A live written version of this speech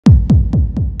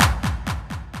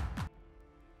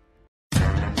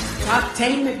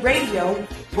Talktainment Radio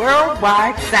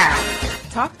Worldwide Sound.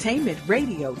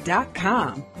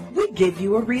 Talktainmentradio.com. We give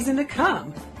you a reason to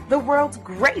come. The world's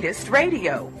greatest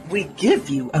radio. We give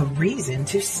you a reason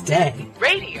to stay.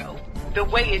 Radio, the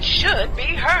way it should be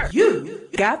heard. You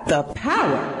got the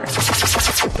power.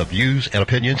 The views and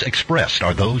opinions expressed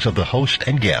are those of the host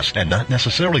and guest and not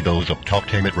necessarily those of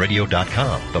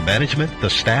TalkTainmentRadio.com, the management, the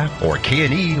staff, or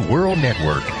K&E World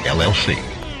Network, LLC.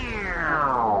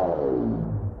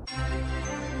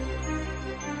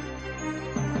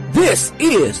 This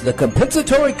is The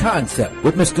Compensatory Concept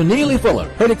with Mr. Neely Fuller,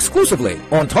 heard exclusively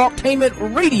on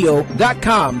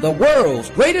TalkTainmentRadio.com, the world's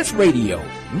greatest radio.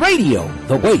 Radio,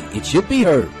 the way it should be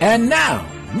heard. And now,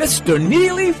 Mr.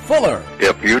 Neely Fuller.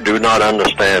 If you do not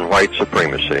understand white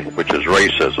supremacy, which is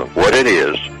racism, what it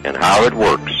is and how it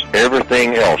works,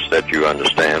 everything else that you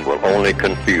understand will only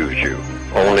confuse you.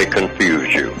 Only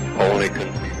confuse you. Only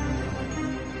confuse you.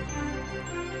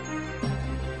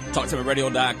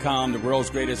 TalkTainmentRadio.com, the world's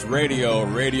greatest radio.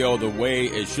 Radio the way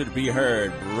it should be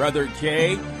heard. Brother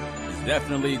K is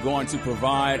definitely going to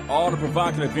provide all the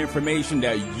provocative information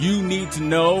that you need to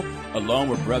know, along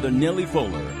with Brother Neely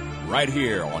Fuller, right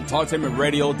here on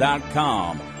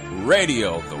TalkTainmentRadio.com.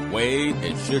 Radio the way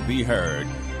it should be heard.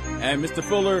 And Mr.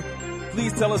 Fuller,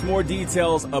 please tell us more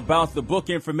details about the book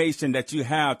information that you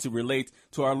have to relate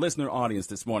to our listener audience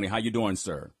this morning. How you doing,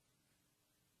 sir?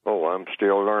 Oh, I'm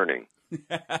still learning.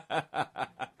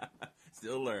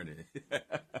 Still learning.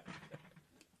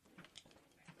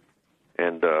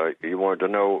 And you wanted to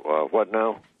know what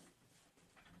now?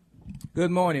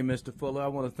 Good morning, Mr. Fuller. I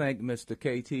want to thank Mr.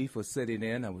 KT for sitting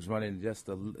in. I was running just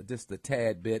a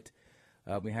tad bit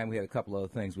behind. We had a couple other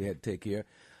things we had to take care.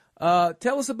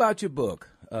 Tell us about your book.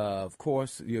 Of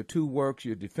course, your two works,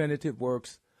 your definitive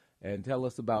works, and tell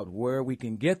us about where we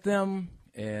can get them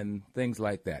and things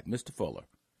like that. Mr. Fuller.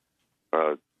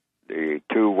 The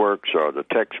two works are the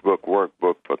textbook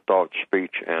workbook for thought,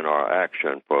 speech, and or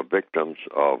action for victims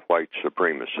of white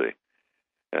supremacy.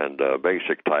 And the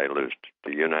basic title is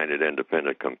the United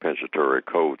Independent Compensatory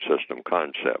Code System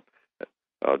Concept.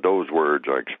 Those words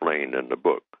are explained in the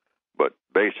book. But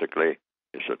basically,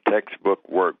 it's a textbook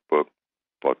workbook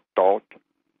for thought,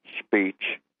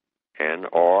 speech, and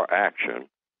or action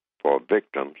for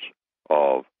victims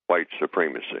of white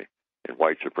supremacy. And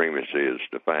white supremacy is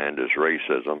defined as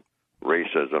racism.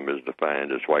 Racism is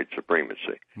defined as white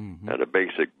supremacy. Mm-hmm. Now, the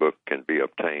basic book can be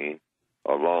obtained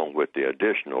along with the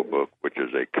additional book, which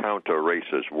is a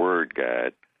counter-racist word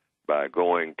guide, by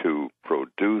going to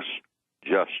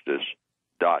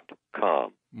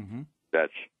producejustice.com. Mm-hmm.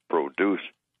 That's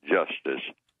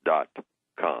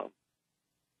producejustice.com.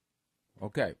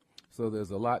 Okay, so there's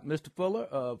a lot. Mr. Fuller,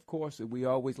 of course, we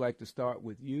always like to start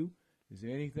with you. Is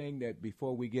there anything that,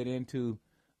 before we get into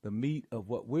the meat of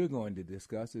what we're going to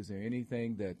discuss, is there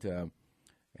anything that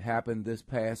happened this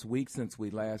past week since we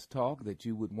last talked that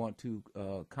you would want to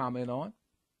comment on?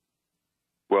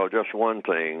 Well, just one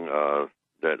thing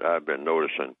that I've been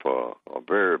noticing for a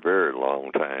very, very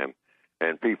long time,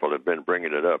 and people have been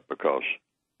bringing it up because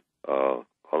a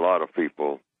lot of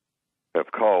people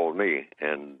have called me,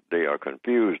 and they are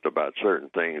confused about certain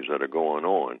things that are going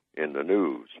on in the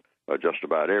news. Just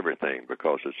about everything,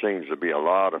 because it seems to be a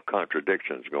lot of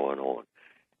contradictions going on.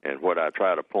 And what I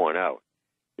try to point out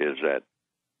is that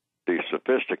the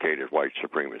sophisticated white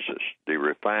supremacists, the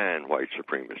refined white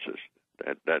supremacists,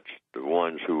 that's the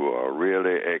ones who are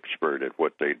really expert at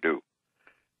what they do.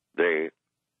 They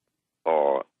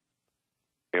are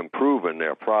improving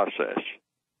their process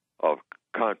of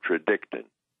contradicting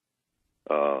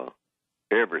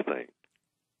everything.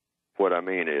 What I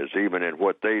mean is, even in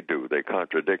what they do, they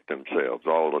contradict themselves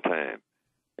all the time.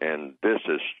 And this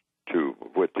is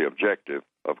with the objective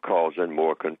of causing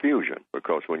more confusion,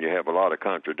 because when you have a lot of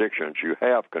contradictions, you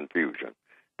have confusion.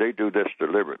 They do this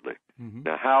deliberately. Mm-hmm.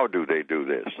 Now, how do they do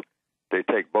this? They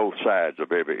take both sides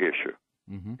of every issue.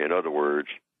 Mm-hmm. In other words,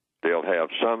 they'll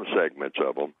have some segments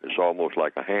of them. It's almost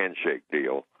like a handshake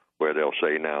deal, where they'll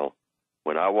say, now,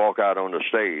 when I walk out on the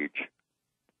stage,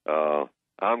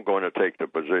 I'm going to take the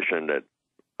position that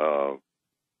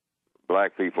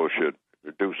black people should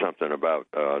do something about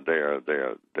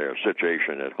their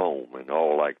situation at home and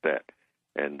all like that,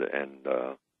 and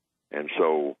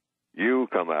so you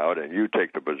come out and you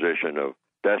take the position of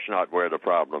that's not where the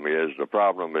problem is. The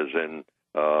problem is in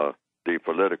the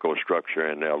political structure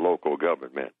in their local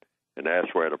government, and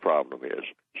that's where the problem is.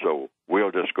 So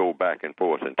we'll just go back and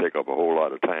forth and take up a whole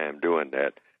lot of time doing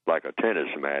that, like a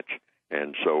tennis match,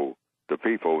 and so the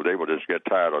people, they will just get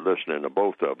tired of listening to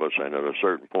both of us, and at a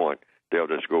certain point, they'll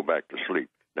just go back to sleep.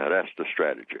 Now, that's the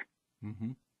strategy.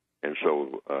 Mm-hmm. And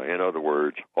so, in other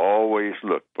words, always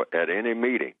look for, at any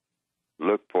meeting,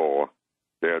 look for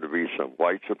there to be some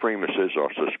white supremacists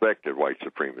or suspected white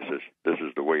supremacists. This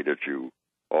is the way that you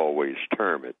always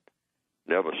term it.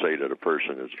 Never say that a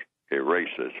person is a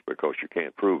racist because you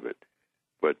can't prove it.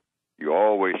 But you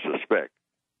always suspect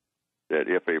that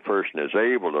if a person is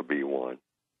able to be one,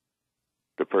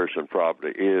 the person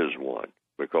probably is one,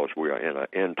 because we are in an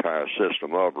entire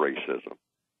system of racism.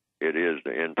 It is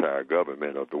the entire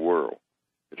government of the world.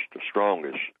 It's the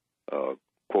strongest,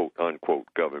 quote, unquote,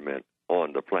 government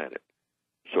on the planet.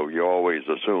 So you always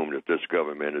assume that this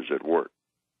government is at work.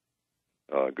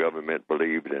 Government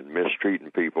believed in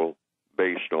mistreating people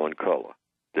based on color.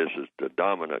 This is the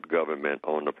dominant government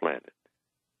on the planet.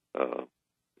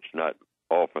 It's not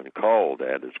often called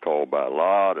that. It's called by a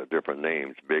lot of different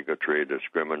names: bigotry,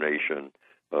 discrimination,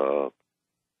 on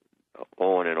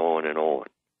and on and on.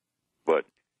 But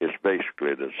it's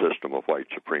basically the system of white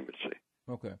supremacy.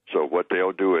 Okay. So what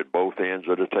they'll do at both ends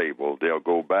of the table, they'll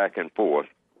go back and forth,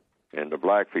 and the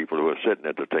black people who are sitting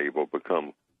at the table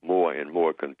become more and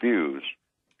more confused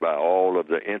by all of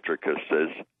the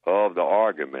intricacies of the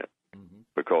argument,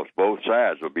 because both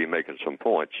sides will be making some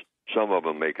points, some of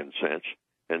them making sense,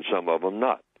 and some of them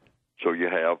not. So you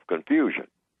have confusion,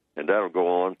 and that'll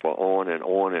go on for on and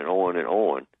on and on and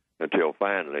on until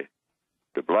finally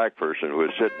the black person who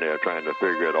is sitting there trying to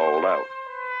figure it all out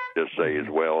just says,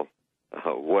 well,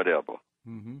 whatever.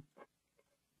 Mm-hmm.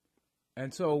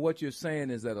 And so what you're saying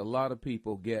is that a lot of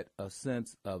people get a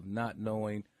sense of not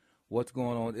knowing what's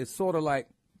going on. It's sort of like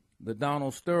the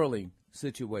Donald Sterling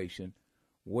situation,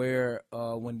 where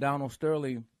when Donald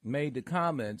Sterling made the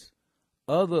comments,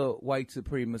 other white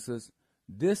supremacists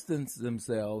distanced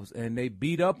themselves and they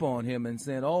beat up on him and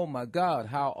said, "Oh my God,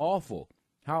 how awful!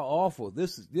 How awful!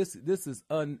 This is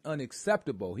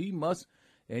unacceptable. He must."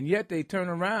 And yet they turn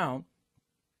around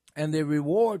and they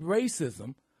reward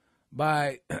racism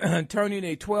by turning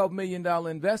a $12 million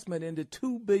investment into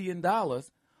 $2 billion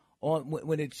on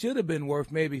when it should have been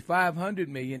worth maybe $500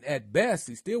 million at best.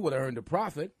 He still would have earned a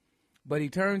profit, but he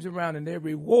turns around and they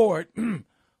reward,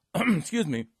 excuse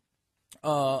me,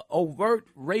 overt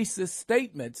racist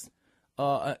statements.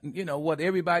 What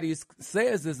everybody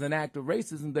says is an act of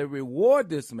racism. They reward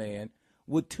this man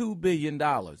with $2 billion.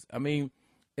 I mean,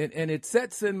 and it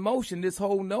sets in motion this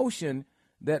whole notion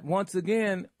that, once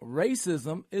again,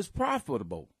 racism is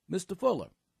profitable. Mr. Fuller.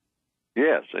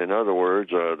 Yes. In other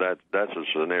words, that's a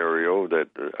scenario that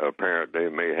apparently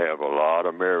may have a lot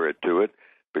of merit to it,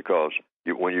 because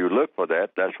when you look for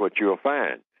that, that's what you'll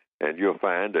find. And you'll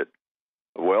find that,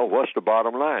 well, what's the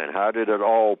bottom line? How did it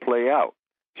all play out?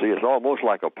 See, it's almost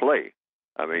like a play.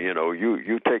 I mean,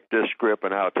 you take this script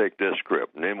and I'll take this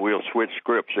script, and then we'll switch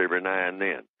scripts every now and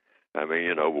then. I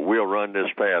mean, we'll run this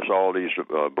past all these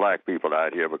black people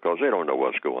out here because they don't know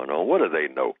what's going on. What do they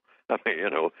know? I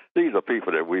mean, these are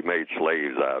people that we made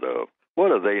slaves out of. What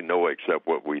do they know except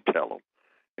what we tell them?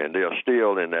 And they're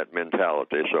still in that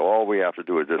mentality. So all we have to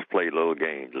do is just play little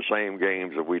games, the same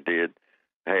games that we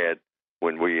had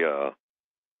when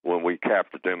we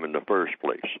captured them in the first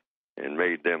place and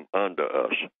made them under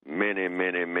us many,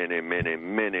 many, many, many,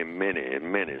 many, many,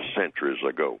 many centuries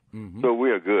ago. Mm-hmm. So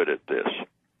we are good at this.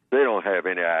 They don't have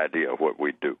any idea what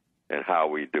we do and how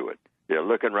we do it. They're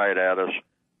looking right at us,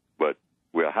 but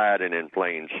we're hiding in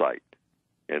plain sight.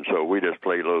 And so we just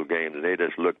play little games, and they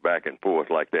just look back and forth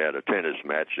like they're at a tennis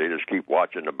match. They just keep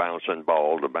watching the bouncing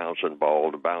ball, the bouncing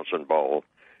ball, the bouncing ball.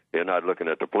 They're not looking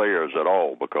at the players at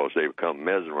all because they become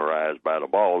mesmerized by the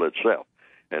ball itself.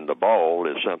 And the ball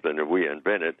is something that we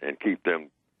invented and keep them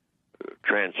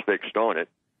transfixed on it.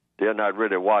 They're not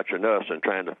really watching us and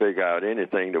trying to figure out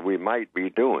anything that we might be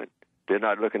doing. They're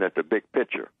not looking at the big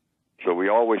picture. So we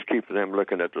always keep them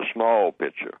looking at the small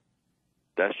picture.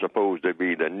 That's supposed to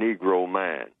be the Negro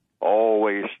mind.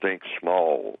 Always think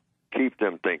small. Keep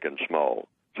them thinking small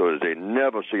so that they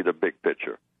never see the big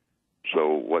picture.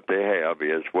 So what they have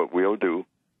is what we'll do.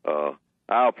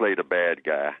 I'll play the bad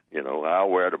guy. I'll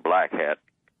wear the black hat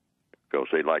because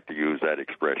they like to use that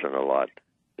expression a lot.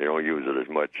 They don't use it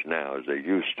as much now as they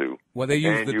used to. Well, they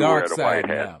use the dark side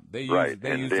now. They use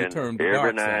the term the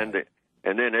dark side.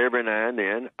 And then every now and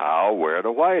then, I'll wear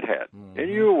the white hat, and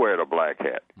you'll wear the black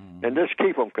hat. And just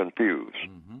keep them confused,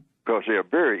 because they're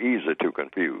very easy to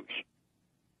confuse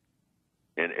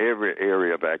in every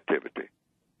area of activity,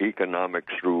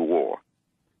 economics through war.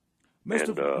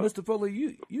 Mr. Fuller,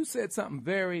 you said something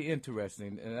very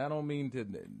interesting, and I don't mean to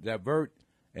divert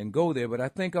and go there, but I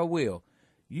think I will.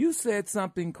 You said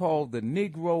something called the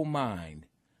Negro mind.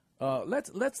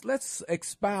 Let's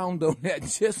expound on that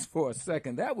just for a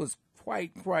second. That was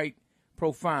quite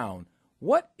profound.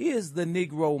 What is the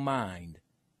Negro mind?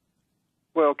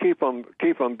 Well, keep them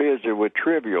busy with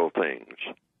trivial things.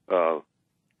 The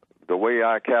way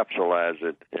I capsulize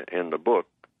it in the book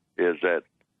is that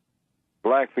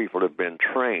black people have been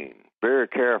trained, very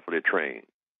carefully trained,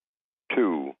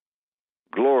 to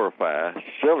glorify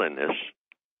silliness,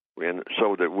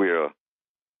 so that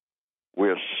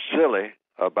we're silly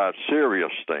about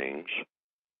serious things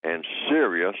and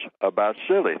serious about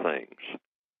silly things.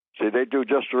 See, they do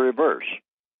just the reverse.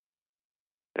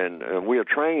 And we are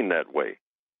trained that way.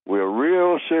 We're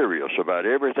real serious about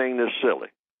everything that's silly.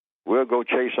 We'll go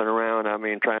chasing around,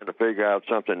 trying to figure out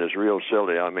something that's real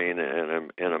silly,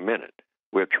 in a minute.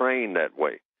 We're trained that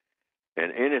way.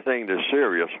 And anything that's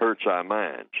serious hurts our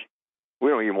minds. We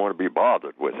don't even want to be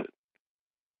bothered with it.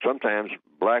 Sometimes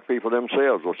black people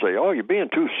themselves will say, oh, you're being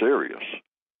too serious.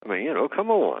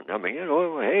 Come on.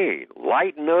 Hey,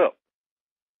 lighten up.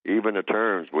 Even the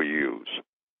terms we use,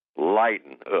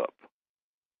 lighten up.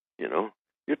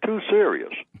 You're too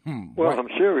serious. Well, Right. I'm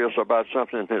serious about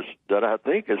something that I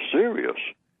think is serious.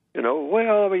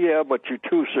 Well, yeah, but you're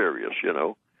too serious,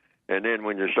 And then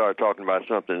when you start talking about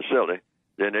something silly,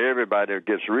 then everybody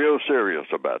gets real serious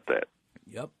about that.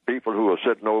 Yep. People who are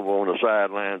sitting over on the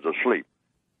sidelines asleep.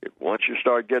 Once you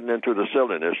start getting into the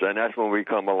silliness, then that's when we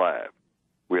come alive.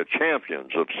 We're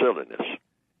champions of silliness.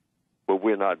 But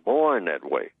we're not born that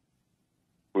way.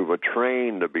 We were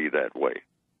trained to be that way.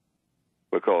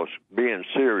 Because being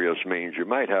serious means you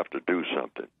might have to do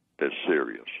something that's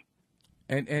serious.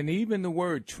 And even the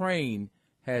word train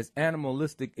has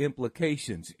animalistic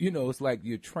implications. It's like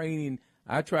you're training.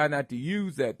 I try not to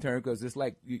use that term because it's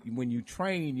like when you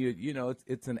train,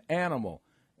 it's an animal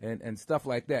and stuff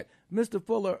like that. Mr.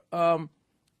 Fuller, a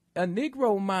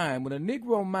Negro mind, when a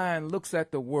Negro mind looks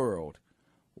at the world,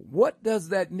 what does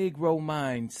that Negro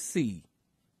mind see?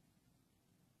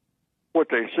 What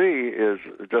they see is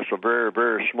just a very,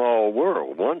 very small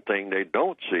world. One thing they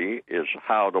don't see is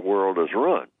how the world is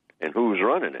run and who's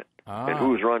running it and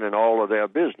who's running all of their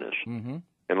business. Mm-hmm.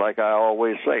 And like I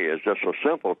always say, it's just a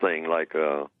simple thing like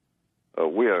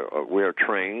we're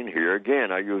trained. Here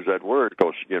again, I use that word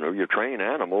because, you train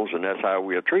animals, and that's how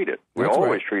we are treated. We're That's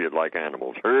always right. treated like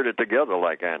animals, herded together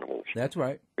like animals. That's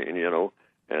right.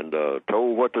 And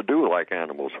told what to do like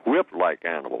animals, whipped like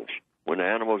animals. When the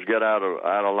animals get out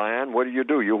of line, what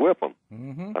do? You whip them.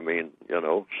 Mm-hmm.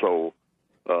 So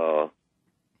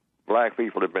black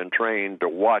people have been trained to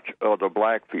watch other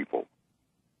black people.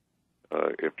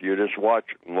 If you just watch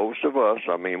most of us,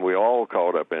 we're all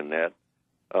caught up in that.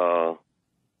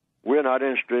 We're not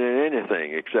interested in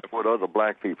anything except what other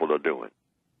black people are doing.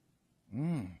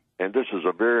 Mm. And this is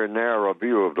a very narrow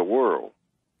view of the world.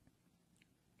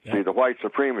 Yeah. See, the white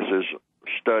supremacists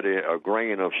study a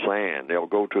grain of sand. They'll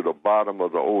go to the bottom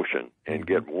of the ocean and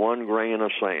get one grain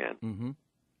of sand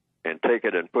and take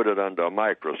it and put it under a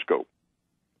microscope.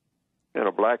 And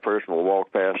a black person will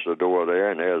walk past the door there,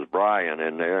 and there's Brian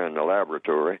in there in the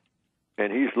laboratory,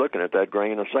 and he's looking at that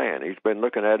grain of sand. He's been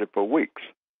looking at it for weeks.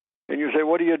 And you say,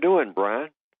 what are you doing, Brian?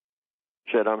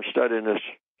 He said, I'm studying this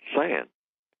sand.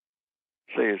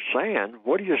 Say, sand?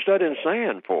 What are you studying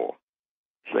sand for?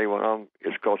 Say, well,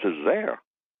 it's because it's there.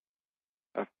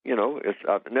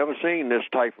 I've never seen this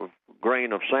type of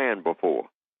grain of sand before.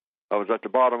 I was at the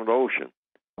bottom of the ocean,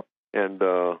 and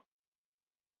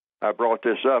I brought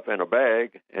this up in a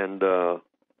bag, and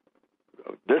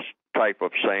this type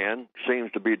of sand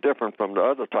seems to be different from the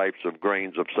other types of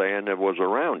grains of sand that was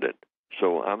around it.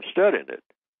 So I'm studying it.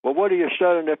 Well, what are you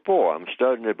studying it for? I'm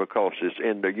studying it because it's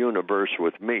in the universe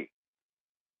with me.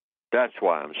 That's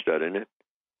why I'm studying it.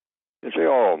 And say,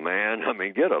 oh, man,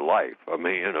 get a life.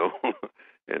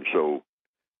 And so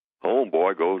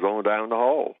homeboy goes on down the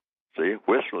hall, see,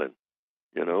 whistling,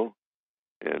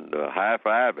 and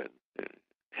high-fiving,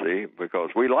 see, because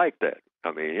we like that.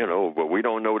 But we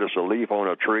don't notice a leaf on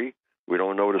a tree. We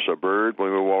don't notice a bird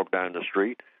when we walk down the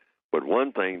street. But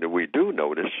one thing that we do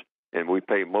notice, and we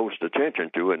pay most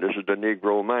attention to, and this is the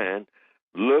Negro mind,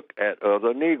 look at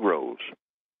other Negroes.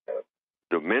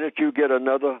 The minute you get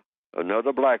another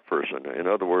black person, in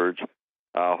other words,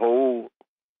 our whole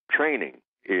training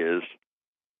is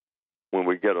when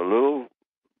we get a little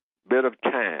bit of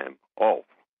time off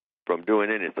from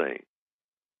doing anything,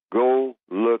 go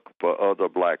look for other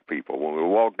black people. When we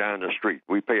walk down the street,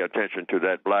 we pay attention to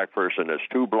that black person that's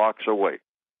 2 blocks away.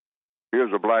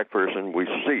 Here's a black person we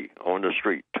see on the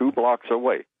street 2 blocks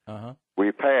away. Uh-huh.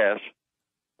 We pass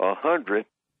 100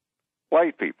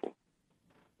 white people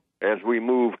as we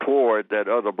move toward that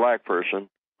other black person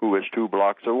who is 2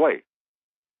 blocks away.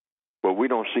 But we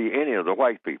don't see any of the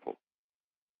white people.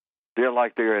 They're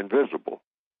like they're invisible.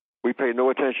 We pay no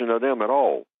attention to them at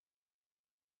all.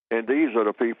 And these are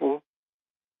the people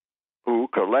who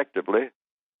collectively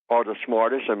are the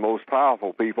smartest and most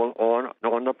powerful people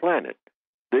on the planet.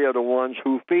 They are the ones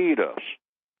who feed us,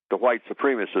 the white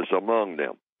supremacists among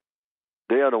them.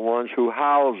 They are the ones who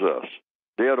house us.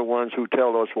 They are the ones who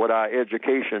tell us what our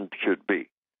education should be.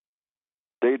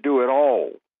 They do it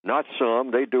all. Not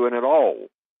some, they do it at all.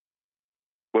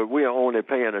 But we are only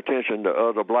paying attention to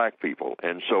other black people.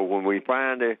 And so when we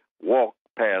finally walk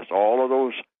past all of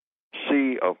those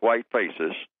sea of white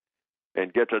faces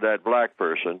and get to that black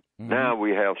person, now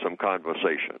we have some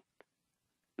conversation.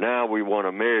 Now we want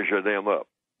to measure them up.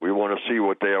 We want to see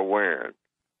what they're wearing.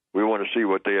 We want to see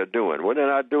what they are doing. Well, they're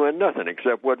not doing nothing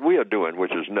except what we are doing,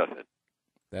 which is nothing.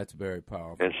 That's very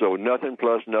powerful. And so nothing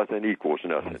plus nothing equals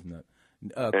nothing.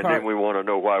 And then we want to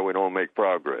know why we don't make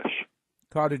progress.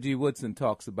 Carter G. Woodson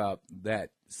talks about that,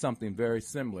 something very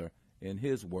similar in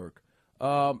his work.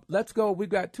 Let's go. We've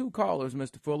got two callers,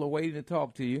 Mr. Fuller, waiting to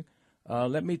talk to you.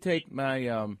 Let me take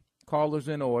my callers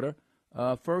in order.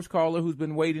 First caller who's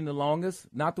been waiting the longest,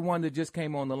 not the one that just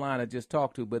came on the line I just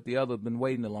talked to, but the other been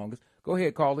waiting the longest. Go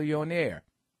ahead, caller. You're on the air.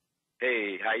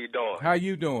 Hey, how you doing? How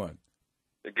you doing?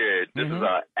 Good. This is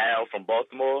Al from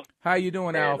Baltimore. How you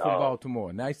doing, Al from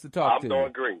Baltimore? Nice to talk to you. I'm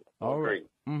doing great. All right.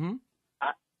 Mm-hmm.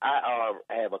 I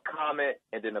have a comment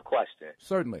and then a question.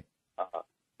 Certainly.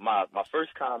 My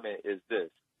first comment is this.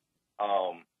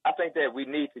 I think that we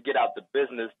need to get out the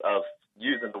business of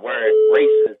using the word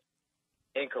racist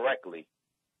incorrectly.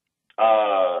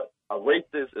 A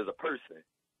racist is a person.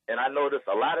 And I notice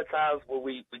a lot of times what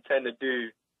we tend to do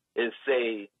is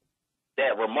say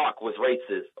that remark was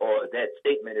racist, or that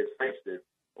statement is racist,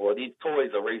 or these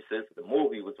toys are racist, the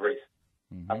movie was racist.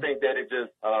 I think that it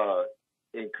just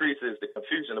increases the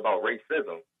confusion about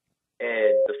racism.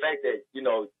 And the fact that,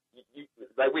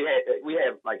 like we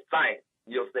have like science,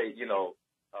 you'll say,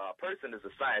 a person is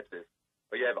a scientist,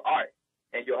 or you have art,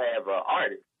 and you'll have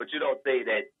artists, but you don't say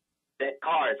that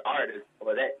car is artist,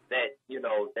 or that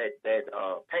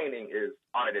painting is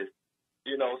artist.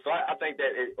 So I think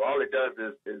that all it does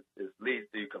is leads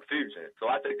to confusion. So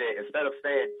I think that instead of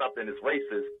saying something is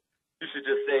racist, you should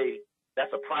just say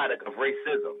that's a product of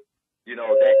racism.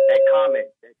 That comment.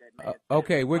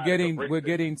 Okay, we're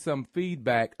getting some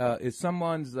feedback. Is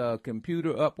someone's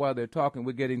computer up while they're talking?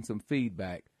 We're getting some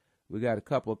feedback. We got a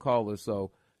couple of callers,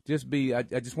 so I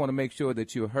just want to make sure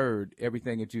that you heard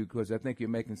everything because I think you're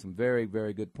making some very,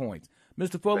 very good points.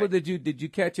 Mr. Fuller, did you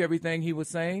catch everything he was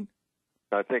saying?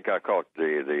 I think I caught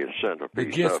the centerpiece.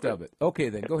 The gist of it. Okay,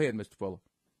 then. Go ahead, Mr. Fuller.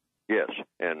 Yes,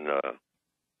 and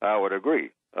I would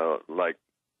agree.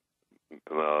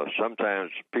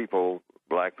 Sometimes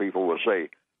black people will say,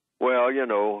 well, you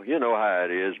know how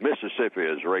it is. Mississippi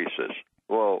is racist.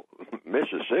 Well,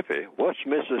 Mississippi? What's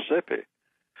Mississippi?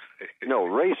 No,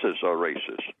 racists are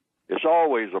racist. It's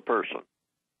always a person.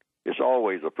 It's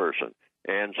always a person.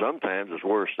 And sometimes it's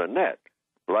worse than that.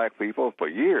 Black people for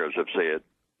years have said,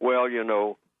 well,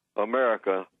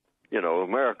 America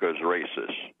is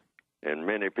racist. And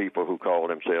many people who call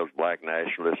themselves black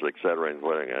nationalists, et cetera,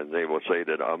 and they will say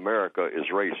that America is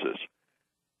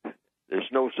racist. There's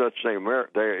no such thing.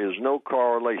 There is no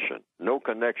correlation, no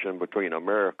connection between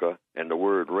America and the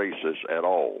word racist at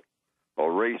all. A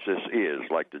racist is,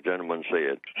 like the gentleman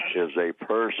said, is a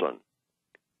person.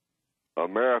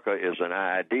 America is an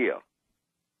idea.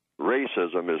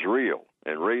 Racism is real,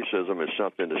 and racism is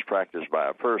something that's practiced by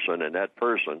a person, and that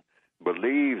person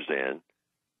believes in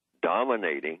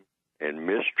dominating and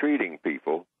mistreating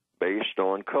people based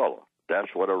on color.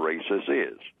 That's what a racist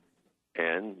is.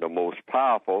 And the most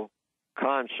powerful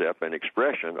concept and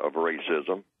expression of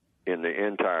racism in the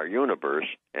entire universe,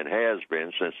 and has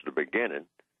been since the beginning,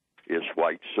 is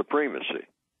white supremacy.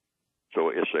 So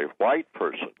it's a white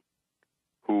person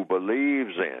who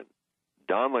believes in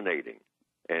dominating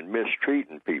and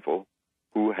mistreating people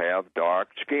who have dark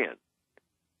skin.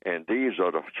 And these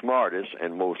are the smartest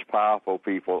and most powerful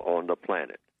people on the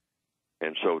planet.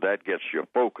 And so that gets your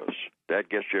focus. That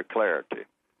gets your clarity.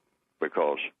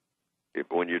 Because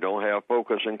when you don't have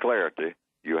focus and clarity,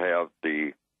 you have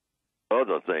the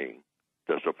other thing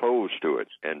that's opposed to it,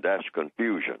 and that's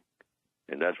confusion.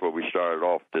 And that's what we started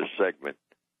off this segment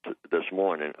this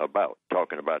morning about,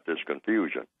 talking about this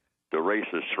confusion. The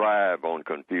racists thrive on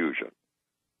confusion.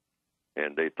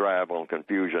 And they thrive on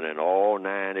confusion in all 9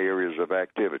 areas of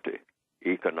activity: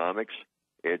 economics,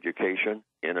 education,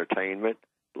 entertainment,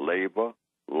 labor,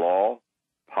 law,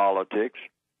 politics,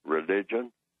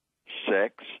 religion,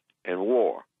 sex, and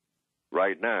war.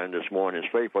 Right now in this morning's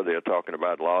paper, they're talking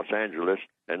about Los Angeles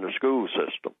and the school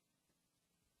system.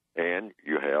 And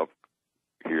you have,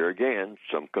 here again,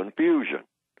 some confusion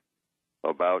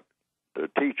about the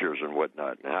teachers and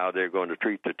whatnot, and how they're going to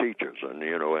treat the teachers. And,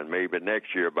 and maybe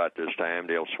next year about this time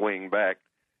they'll swing back,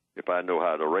 if I know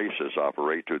how the racists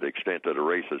operate, to the extent that the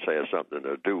racists have something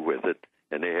to do with it,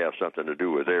 and they have something to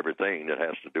do with everything that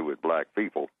has to do with black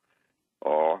people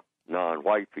or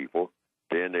non-white people,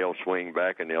 then they'll swing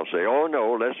back and they'll say, oh,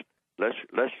 no,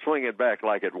 let's swing it back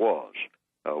like it was.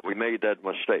 We made that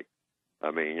mistake.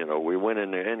 I mean, we went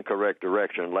in the incorrect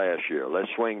direction last year.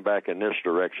 Let's swing back in this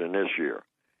direction this year,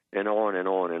 and on and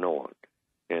on and on.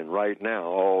 And right now,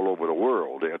 all over the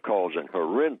world, they're causing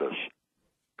horrendous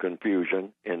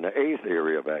confusion in the 8th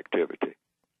area of activity,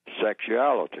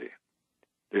 sexuality.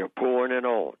 They're pouring it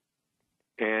on,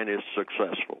 and it's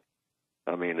successful.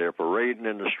 I mean, they're parading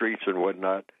in the streets and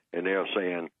whatnot, and they're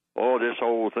saying, oh, this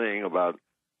whole thing about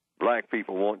black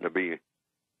people wanting to be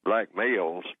black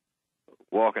males,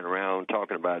 walking around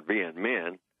talking about being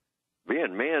men.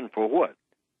 Being men for what?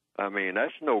 I mean,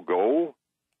 that's no goal.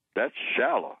 That's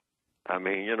shallow. I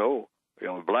mean,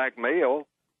 black male,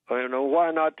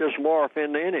 why not just morph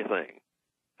into anything?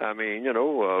 I mean,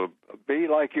 be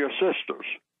like your sisters.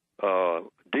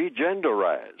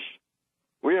 Degenderize.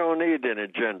 We don't need any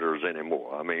genders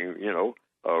anymore. I mean,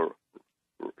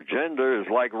 gender is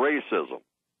like racism.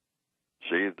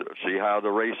 See how the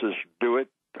racists do it,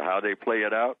 how they play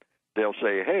it out? They'll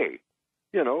say, hey,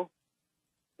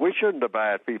 we shouldn't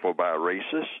divide people by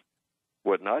races,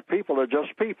 whatnot. People are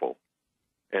just people.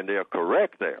 And they're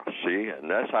correct there, see? And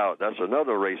that's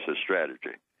another racist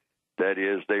strategy. That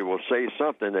is, they will say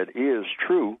something that is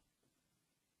true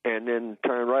and then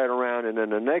turn right around and in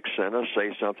the next sentence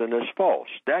say something that's false.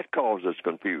 That causes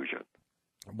confusion.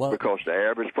 Because the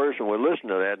average person will listen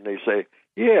to that and they say,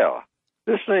 yeah,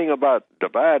 this thing about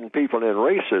dividing people in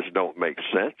races don't make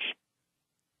sense.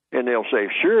 And they'll say,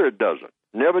 sure it doesn't.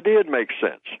 Never did make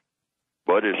sense.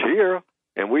 But it's here,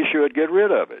 and we should get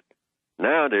rid of it.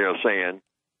 Now they're saying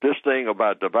this thing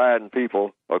about dividing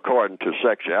people according to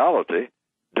sexuality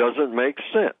doesn't make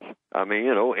sense. I mean,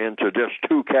 into just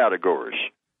 2 categories.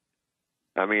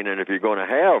 I mean, and if you're going to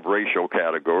have racial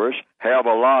categories, have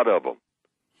a lot of them.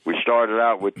 We started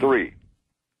out with 3.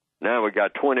 Now we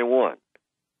got 21.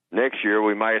 Next year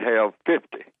we might have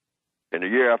 50. And the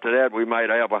year after that we might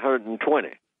have 120.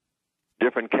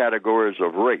 Different categories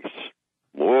of race.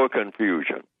 More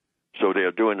confusion. So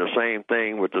they're doing the same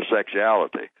thing with the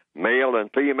sexuality. Male and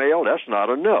female, that's not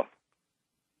enough.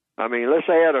 I mean, let's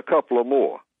add a couple of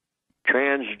more.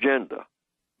 Transgender.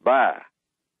 Bi.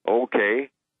 Okay.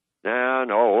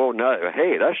 No.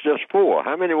 Hey, that's just 4.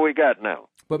 How many we got now?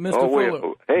 But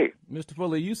Mr.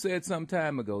 Fuller, you said some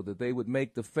time ago that they would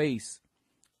make the face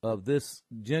of this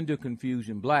gender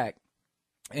confusion black.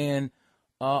 And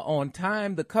on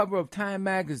Time, the cover of Time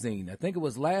magazine, I think it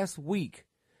was last week,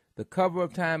 the cover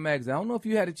of Time magazine. I don't know if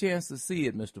you had a chance to see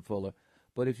it, Mr. Fuller,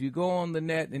 but if you go on the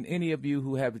net, and any of you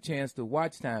who have a chance to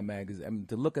watch Time magazine,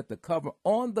 to look at the cover,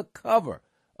 on the cover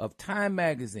of Time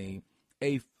magazine,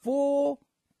 a full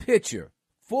picture,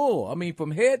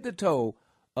 from head to toe,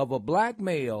 of a black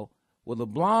male with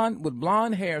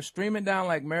blonde hair streaming down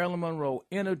like Marilyn Monroe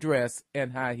in a dress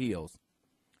and high heels,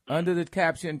 under the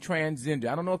caption transgender.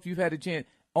 I don't know if you've had a chance.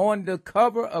 On the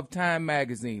cover of Time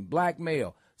magazine, black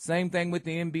male. Same thing with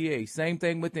the NBA. Same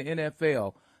thing with the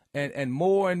NFL. And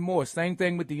more. Same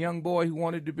thing with the young boy who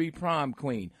wanted to be prom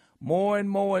queen. More and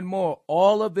more.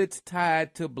 All of it's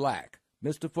tied to black,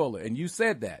 Mr. Fuller. And you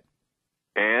said that.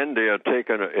 And they're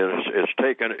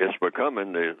it's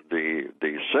becoming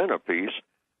the centerpiece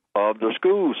of the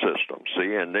school system,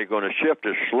 see, and they're going to shift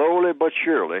it slowly but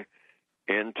surely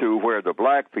into where the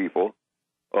black people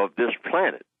of this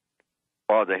planet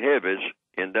are the heavies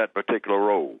in that particular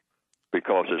role,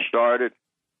 because it started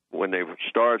when they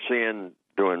started seeing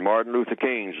during Martin Luther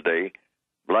King's day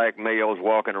black males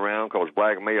walking around, because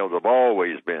black males have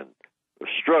always been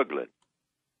struggling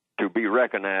to be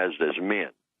recognized as men.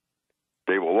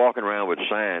 They were walking around with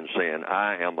signs saying,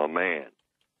 I am a man.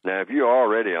 Now, if you're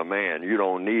already a man, you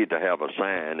don't need to have a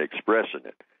sign expressing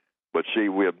it. But see,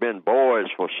 we have been boys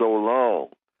for so long.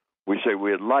 We say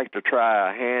we'd like to try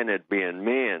our hand at being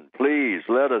men. Please,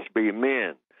 let us be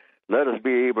men. Let us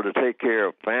be able to take care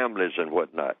of families and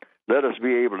whatnot. Let us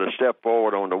be able to step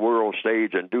forward on the world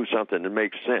stage and do something that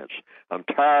makes sense. I'm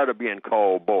tired of being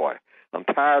called boy. But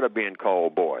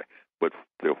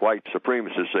the white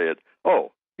supremacists said,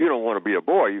 oh, you don't want to be a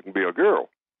boy, you can be a girl,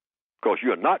 because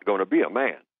you're not going to be a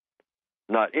man.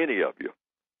 Not any of you.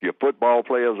 Your football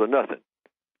players or nothing.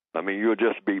 I mean, you'll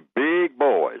just be big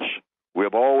boys.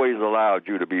 We've always allowed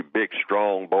you to be big,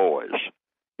 strong boys.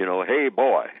 Hey,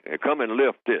 boy, come and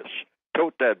lift this.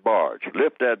 Tote that barge.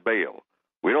 Lift that bale.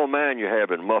 We don't mind you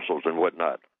having muscles and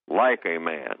whatnot, like a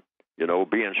man.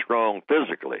 being strong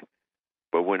physically.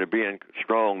 But when they're being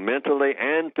strong mentally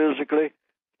and physically,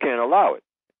 can't allow it.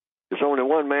 There's only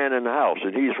one man in the house,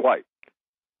 and he's white.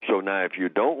 So now if you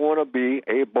don't want to be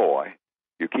a boy,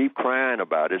 you keep crying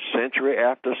about it century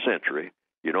after century,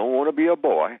 you don't want to be a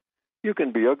boy, you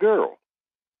can be a girl.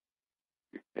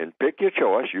 And pick your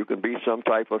choice. You can be some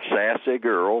type of sassy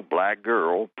girl, black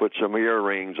girl, put some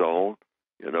earrings on,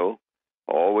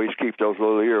 Always keep those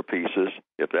little earpieces,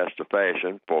 if that's the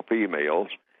fashion, for females,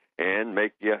 and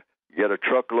make you get a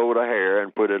truckload of hair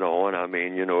and put it on. I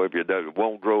mean, if it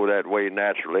won't grow that way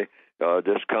naturally,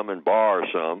 just come and borrow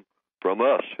some from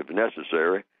us if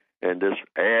necessary, and just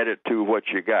add it to what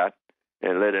you got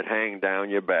and let it hang down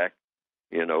your back,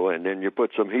 and then you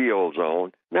put some heels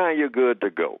on. Now you're good to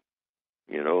go.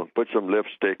 Put some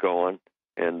lipstick on,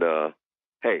 and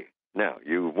hey, now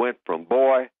you went from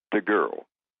boy to girl,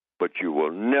 but you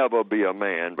will never be a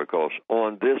man, because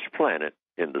on this planet,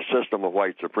 in the system of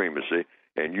white supremacy,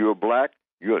 and you're black,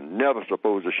 you're never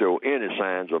supposed to show any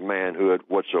signs of manhood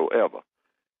whatsoever.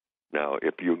 Now,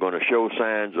 if you're going to show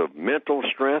signs of mental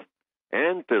strength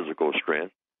and physical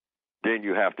strength, then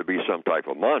you have to be some type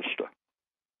of monster.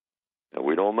 And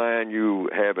we don't mind you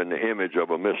having the image of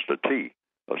a Mr. T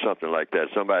or something like that,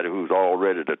 somebody who's all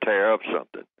ready to tear up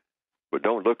something, but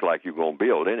don't look like you're going to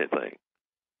build anything.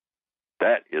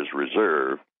 That is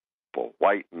reserved for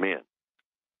white men,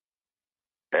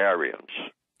 Aryans.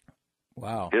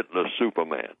 Wow. Hitler's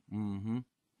Superman. Mm-hmm.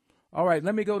 All right,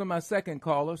 let me go to my second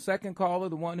caller. Second caller,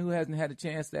 the one who hasn't had a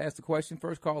chance to ask the question.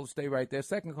 First caller, stay right there.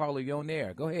 Second caller, you're on the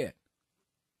air. Go ahead.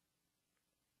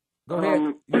 Go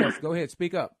ahead. Yes, go ahead.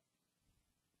 Speak up.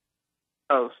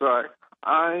 Oh, sorry.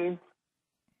 I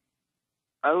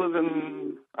live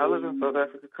in South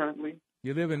Africa currently.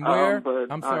 You live in where? But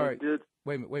I'm sorry.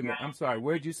 Wait a minute. I'm sorry.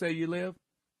 Where'd you say you live?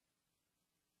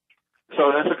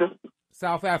 South Africa.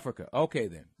 South Africa. Okay,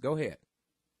 then. Go ahead.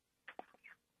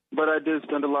 But I did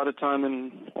spend a lot of time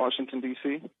in Washington,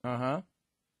 D.C. Uh-huh.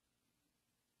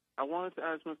 I wanted to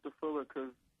ask Mr. Fuller,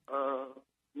 because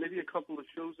maybe a couple of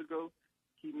shows ago,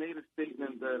 he made a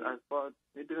statement that I thought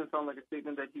it didn't sound like a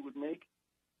statement that he would make.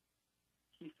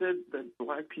 He said that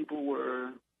black people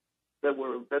were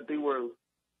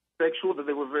sexual, that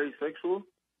they were very sexual,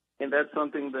 and that's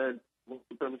something that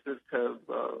supremacists have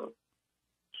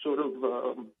sort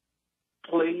of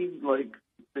played, like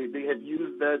they have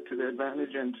used that to their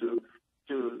advantage and to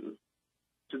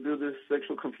do this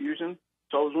sexual confusion.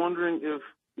 So I was wondering if,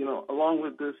 along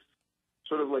with this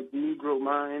sort of like Negro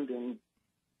mind and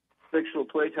sexual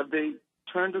play, have they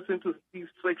turned us into these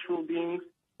sexual beings,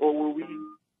 or were we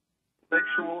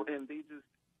sexual and they just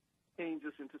changed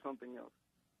us into something else?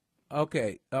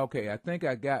 Okay. I think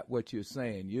I got what you're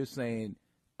saying. You're saying,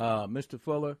 Mr.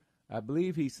 Fuller, I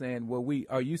believe he's saying,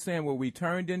 are you saying were we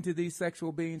turned into these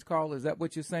sexual beings, Carl? Is that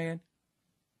what you're saying?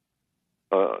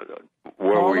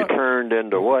 Were we turned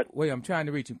into what? Wait, I'm trying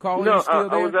to reach him. Carl, no, are you still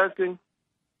there? I was asking.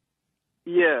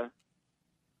 Yeah.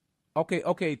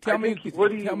 Okay. Tell me.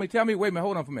 Wait a minute.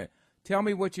 Hold on for a minute. Tell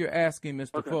me what you're asking,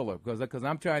 Mr. Fuller, because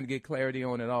I'm trying to get clarity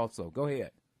on it also. Go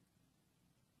ahead.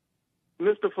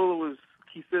 Mr. Fuller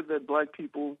he said that black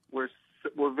people were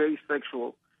very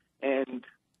sexual, and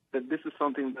that this is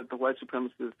something that the white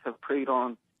supremacists have preyed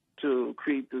on to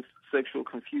create this sexual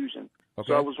confusion. Okay.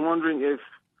 So I was wondering if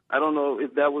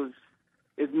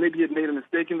maybe it made a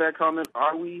mistake in that comment.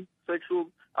 Are we sexual?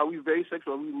 Are we very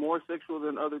sexual? Are we more sexual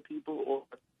than other people,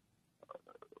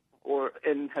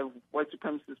 and have white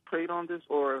supremacists preyed on this,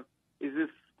 or is this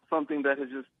something that has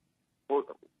just, or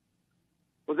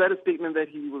was that a statement that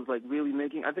he was like really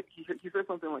making? I think he said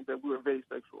something like that. We were very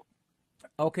sexual.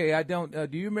 Okay, I don't.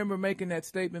 Do you remember making that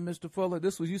statement, Mr. Fuller?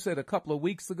 You said a couple of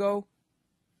weeks ago.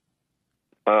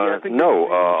 No.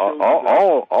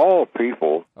 All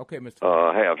people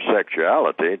have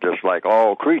sexuality, just like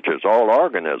all creatures, all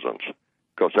organisms,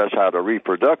 because that's how the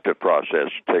reproductive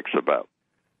process takes about.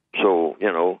 So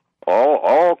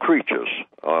all creatures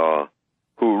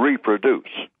who reproduce,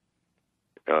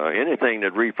 anything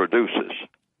that reproduces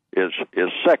is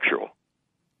sexual.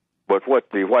 But what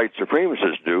the white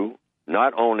supremacists do,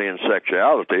 not only in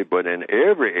sexuality, but in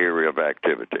every area of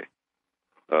activity,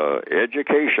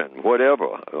 education,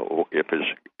 whatever, if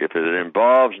it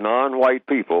involves non-white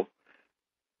people,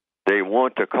 they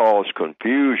want to cause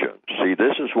confusion. See,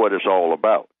 this is what it's all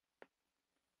about.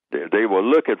 They will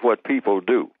look at what people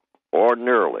do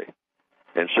ordinarily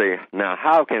and say, now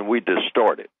how can we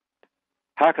distort it?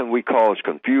 How can we cause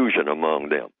confusion among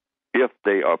them if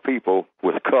they are people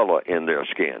with color in their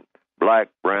skin? Black,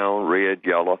 brown, red,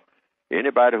 yellow,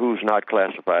 anybody who's not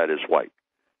classified as white.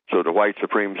 So the white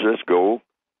supremacists go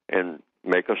and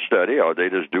make a study, or they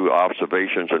just do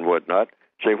observations and whatnot.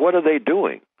 Say, what are they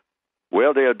doing?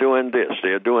 Well, they are doing this, they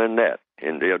are doing that,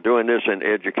 and they are doing this in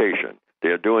education. They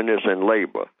are doing this in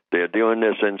labor. They are doing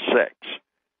this in sex.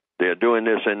 They are doing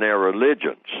this in their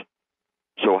religions.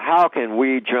 So how can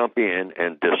we jump in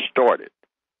and distort it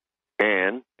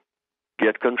and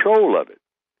get control of it?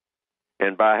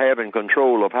 And by having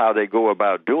control of how they go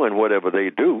about doing whatever they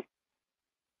do,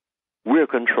 we're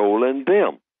controlling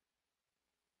them.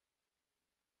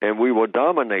 And we will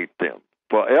dominate them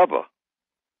forever,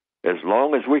 as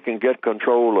long as we can get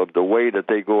control of the way that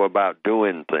they go about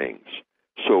doing things.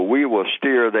 So we will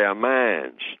steer their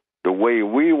minds the way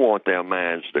we want their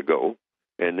minds to go,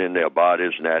 and then their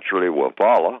bodies naturally will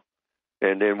follow.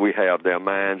 And then we have their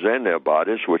minds and their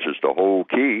bodies, which is the whole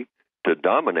key to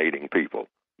dominating people,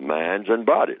 minds and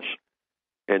bodies.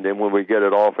 And then when we get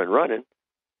it off and running,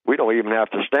 we don't even have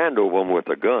to stand over them with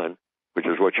a gun, which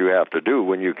is what you have to do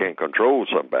when you can't control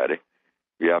somebody.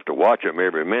 You have to watch them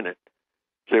every minute.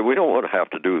 See, we don't want to have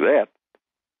to do that.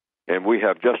 And we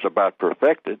have just about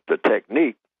perfected the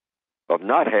technique of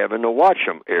not having to watch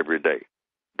them every day.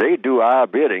 They do our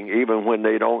bidding even when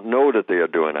they don't know that they are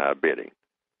doing our bidding.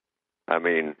 I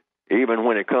mean, even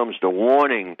when it comes to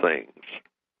warning things,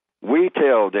 we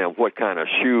tell them what kind of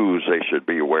shoes they should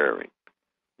be wearing.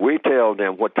 We tell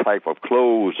them what type of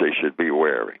clothes they should be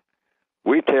wearing.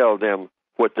 We tell them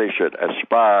what they should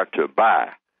aspire to buy,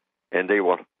 and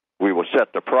we will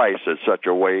set the price in such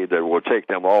a way that it will take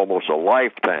them almost a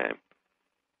lifetime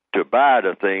to buy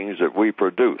the things that we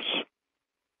produce.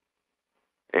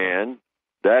 And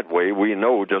that way we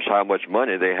know just how much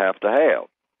money they have to have,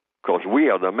 because we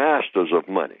are the masters of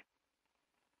money.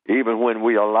 Even when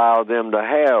we allow them to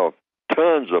have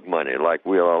tons of money, like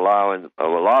we are allowing a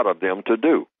lot of them to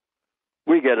do,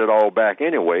 we get it all back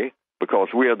anyway,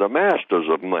 because we are the masters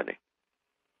of money.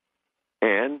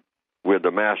 And we're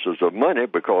the masters of money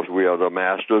because we are the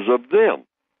masters of them.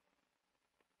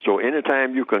 So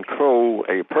anytime you control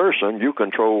a person, you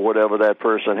control whatever that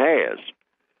person has.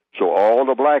 So all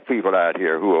the black people out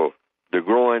here who are the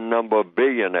growing number of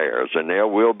billionaires, and there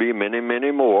will be many,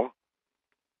 many more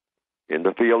in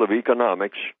the field of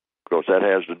economics, because that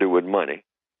has to do with money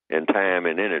and time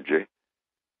and energy.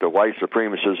 The white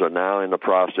supremacists are now in the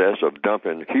process of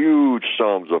dumping huge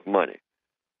sums of money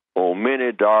on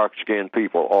many dark-skinned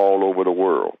people all over the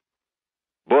world.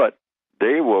 But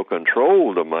they will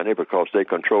control the money because they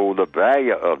control the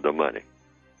value of the money.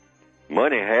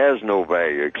 Money has no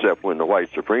value except when the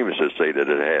white supremacists say that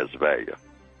it has value.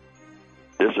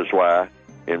 This is why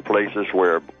in places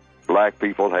where black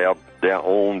people have their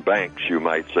own banks, you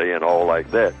might say, and all like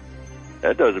that,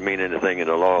 that doesn't mean anything in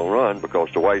the long run,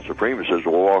 because the white supremacists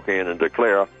will walk in and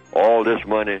declare all this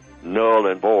money null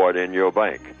and void in your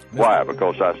bank. Why?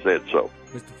 Because I said so.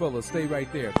 Mr. Fuller, stay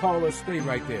right there. Caller, stay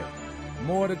right there.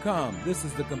 More to come. This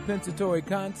is the Compensatory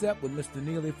Concept with Mr.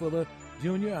 Neely Fuller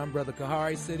Jr. I'm Brother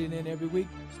Kahari, sitting in every week.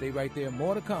 Stay right there.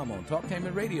 More to come on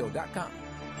TalkTainmentRadio.com.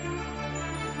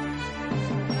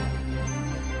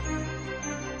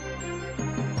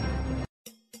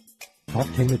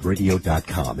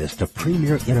 TalkTainmentRadio.com is the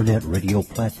premier internet radio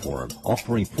platform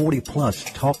offering 40-plus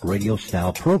talk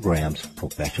radio-style programs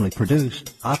professionally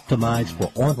produced, optimized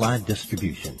for online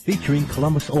distribution, featuring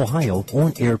Columbus, Ohio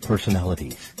on-air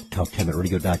personalities.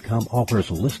 TalkTainmentRadio.com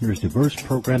offers listeners diverse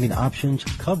programming options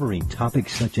covering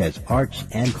topics such as arts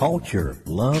and culture,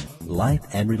 love, life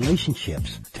and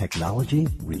relationships, technology,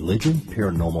 religion,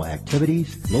 paranormal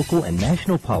activities, local and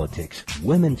national politics,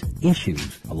 women's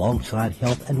issues, alongside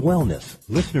health and wellness.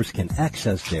 Listeners can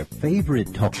access their favorite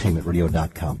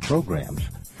TalkTainmentRadio.com programs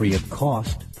free of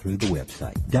cost through the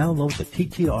website. Download the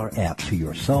TTR app to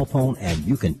your cell phone and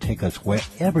you can take us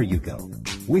wherever you go.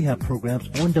 We have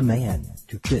programs on demand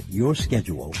to fit your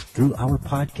schedule through our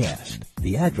podcast.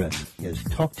 The address is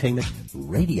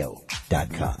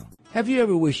TalkTainmentRadio.com. Have you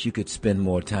ever wished you could spend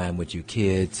more time with your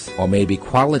kids, or maybe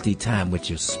quality time with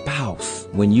your spouse,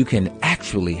 when you can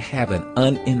actually have an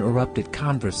uninterrupted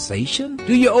conversation?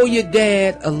 Do you owe your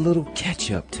dad a little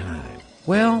catch-up time?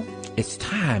 Well, it's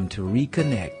time to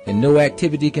reconnect. And no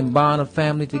activity can bond a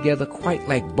family together quite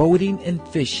like boating and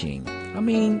fishing. I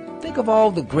mean, think of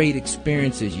all the great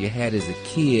experiences you had as a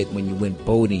kid when you went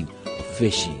boating or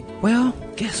fishing. Well,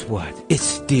 guess what? It's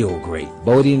still great.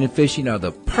 Boating and fishing are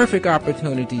the perfect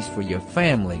opportunities for your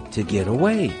family to get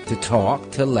away, to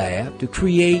talk, to laugh, to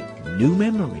create new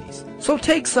memories. So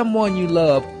take someone you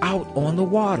love out on the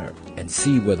water and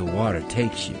see where the water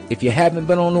takes you. If you haven't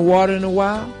been on the water in a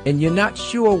while and you're not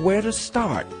sure where to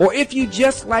start, or if you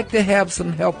just like to have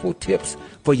some helpful tips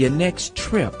for your next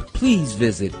trip, please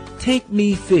visit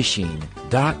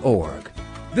takemefishing.org.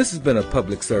 This has been a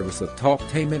public service of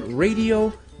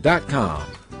TalkTainmentRadio.com.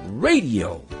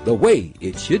 Radio, the way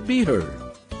it should be heard.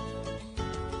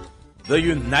 The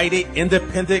United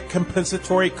Independent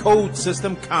Compensatory Code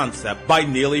System concept by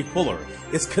Neely Fuller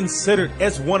is considered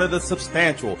as one of the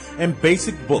substantial and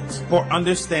basic books for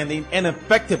understanding and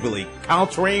effectively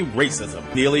countering racism.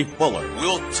 Neely Fuller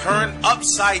will turn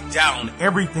upside down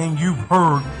everything you've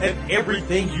heard and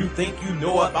everything you think you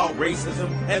know about racism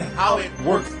and how it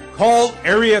works. Call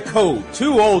area code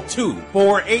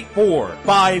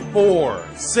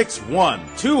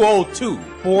 202-484-5461.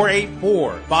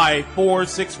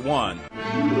 202-484-5461.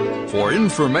 For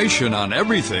information on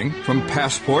everything from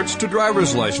passports to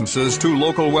driver's licenses to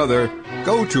local weather,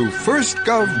 go to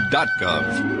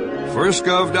firstgov.gov.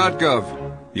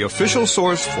 Firstgov.gov, the official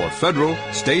source for federal,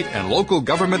 state, and local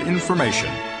government information.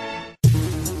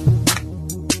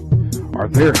 Are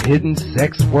there hidden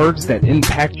sex words that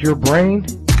impact your brain?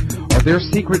 Are there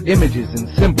secret images and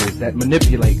symbols that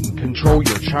manipulate and control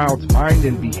your child's mind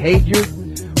and behavior?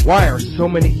 Why are so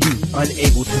many youth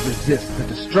unable to resist the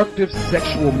destructive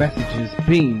sexual messages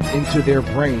beamed into their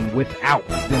brain without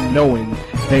them knowing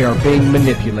they are being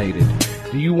manipulated?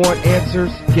 Do you want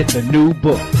answers? Get the new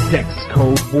book, Sex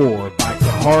Code War by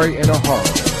Kahari and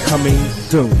Ahara, coming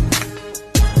soon.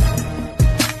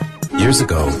 Years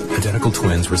ago, identical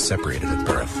twins were separated at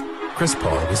birth. Chris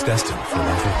Paul was destined for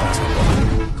life of basketball.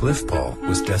 Cliff Paul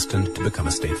was destined to become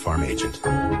a State Farm agent.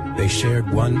 They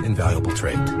shared one invaluable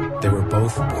trait. They were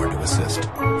both born to assist.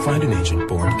 Find an agent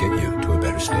born to get you to a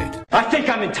better state. I think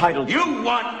I'm entitled. You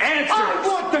want answers. I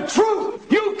want the truth.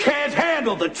 You can't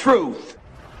handle the truth.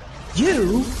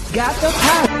 You got the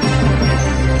power.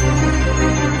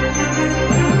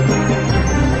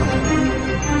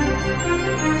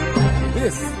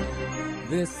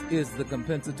 This is the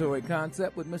compensatory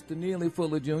concept with Mr. Neely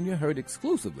Fuller Jr., heard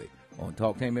exclusively on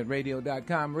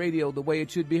TalkTainmentRadio.com. Radio, the way it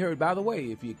should be heard. By the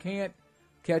way, if you can't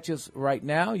catch us right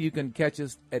now, you can catch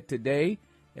us at today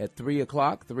at 3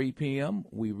 o'clock, 3 p.m.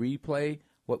 We replay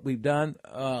what we've done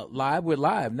live. We're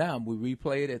live now. We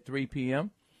replay it at 3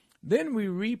 p.m. Then we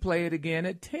replay it again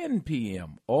at 10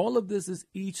 p.m. All of this is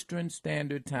Eastern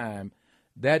Standard Time.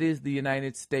 That is the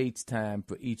United States time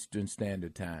for Eastern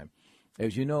Standard Time.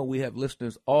 As you know, we have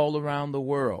listeners all around the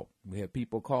world. We have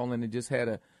people calling, and just had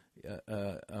a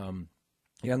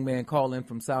young man call in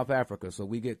from South Africa. So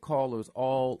we get callers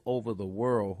all over the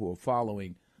world who are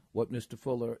following what Mr.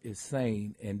 Fuller is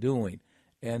saying and doing.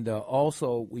 And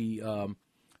also, you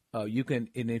can,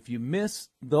 and if you miss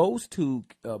those two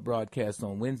broadcasts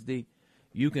on Wednesday,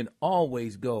 you can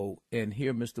always go and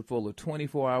hear Mr. Fuller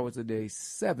 24 hours a day,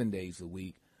 7 days a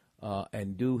week,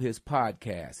 and do his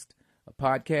podcast. A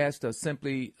podcast is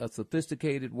simply a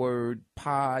sophisticated word,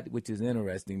 pod, which is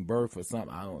interesting, birth or something,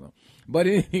 I don't know. But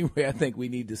anyway, I think we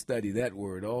need to study that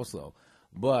word also.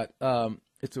 But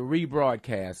it's a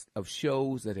rebroadcast of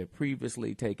shows that have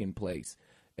previously taken place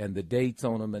and the dates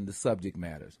on them and the subject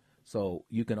matters. So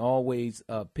you can always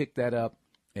pick that up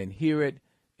and hear it.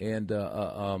 And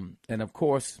of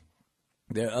course,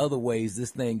 there are other ways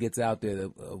this thing gets out there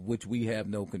which we have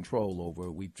no control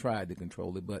over. We've tried to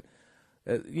control it, but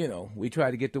we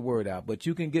try to get the word out. But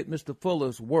you can get Mr.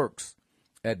 Fuller's works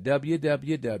at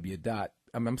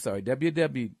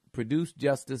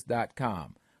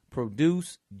www.producejustice.com.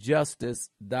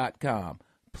 Producejustice.com.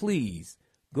 Please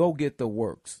go get the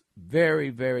works.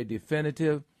 Very, very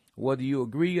definitive. Whether you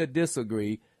agree or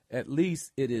disagree, at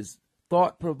least it is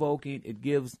thought-provoking. It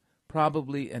gives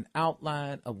probably an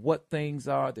outline of what things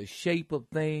are, the shape of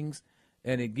things,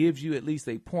 and it gives you at least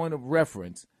a point of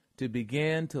reference to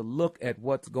begin to look at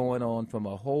what's going on from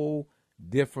a whole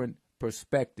different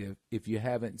perspective. If you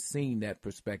haven't seen that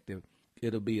perspective,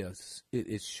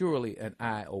 it's surely an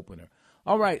eye-opener.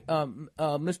 All right,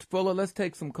 Mr. Fuller, let's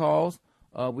take some calls.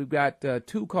 We've got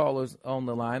two callers on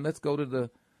the line. Let's go to the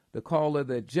caller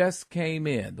that just came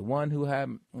in, the one who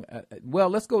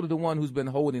let's go to the one who's been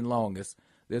holding longest.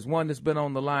 There's one that's been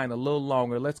on the line a little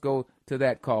longer. Let's go to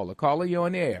that caller. Caller, you're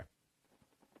on the air.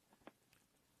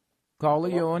 Caller,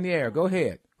 you're on the air. Go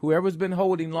ahead. Whoever's been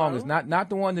holding longest, not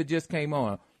the one that just came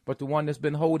on, but the one that's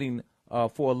been holding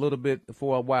for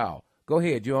a while. Go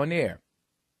ahead. You're on the air.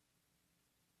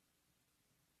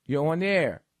 You're on the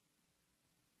air.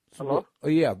 Hello?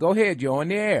 Yeah, go ahead. You're on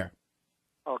the air.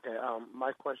 Okay.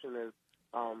 My question is,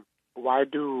 why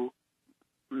do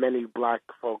many black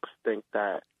folks think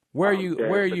that? Where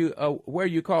are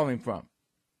you calling from?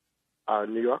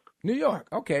 New York. New York.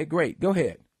 Okay, great. Go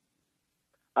ahead.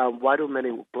 Why do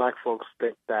many black folks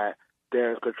think that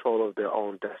they're in control of their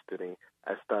own destiny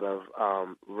instead of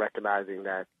recognizing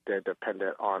that they're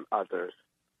dependent on others?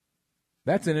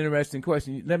 That's an interesting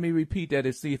question. Let me repeat that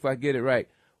and see if I get it right.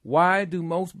 Why do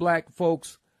most black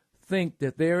folks think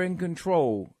that they're in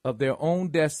control of their own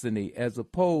destiny as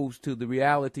opposed to the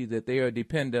reality that they are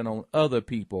dependent on other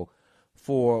people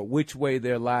for which way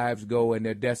their lives go and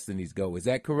their destinies go? Is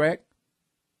that correct?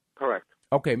 Correct.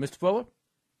 Okay, Mr. Fuller?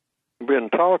 Been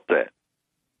taught that.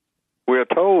 We're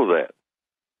told that.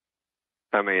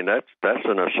 I mean, that's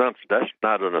an assumption. That's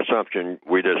not an assumption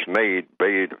we just made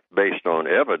based on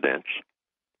evidence.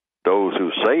 Those who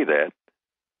say that,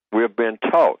 we've been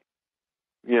taught.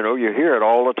 You know, you hear it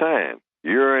all the time.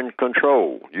 You're in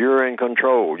control. You're in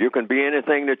control. You can be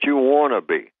anything that you want to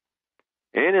be.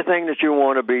 Anything that you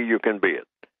want to be, you can be it.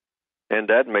 And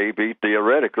that may be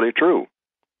theoretically true.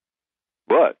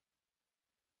 But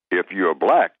if you're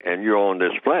black and you're on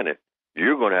this planet,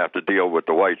 you're going to have to deal with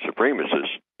the white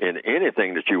supremacists in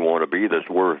anything that you want to be that's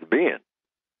worth being.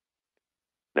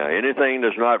 Now, anything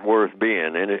that's not worth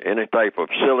being, any type of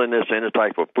silliness, any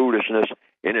type of foolishness,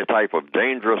 any type of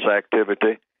dangerous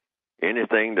activity,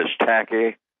 anything that's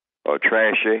tacky or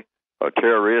trashy or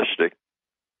terroristic,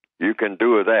 you can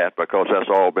do that because that's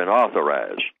all been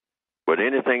authorized. But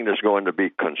anything that's going to be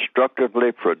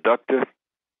constructively productive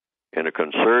in a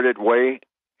concerted way,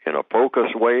 in a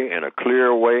focused way, in a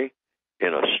clear way,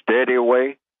 in a steady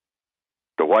way,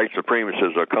 the white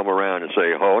supremacists will come around and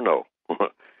say, oh, no.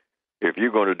 If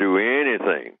you're going to do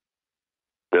anything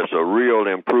that's a real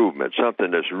improvement,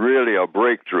 something that's really a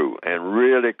breakthrough and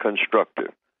really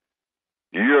constructive,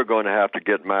 you're going to have to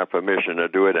get my permission to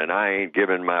do it, and I ain't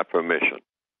giving my permission.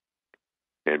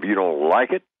 And if you don't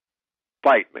like it,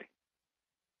 fight me.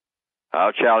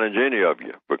 I'll challenge any of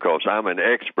you because I'm an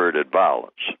expert at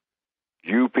violence.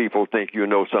 You people think you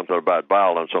know something about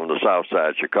violence on the south side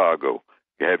of Chicago.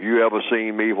 Have you ever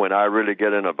seen me when I really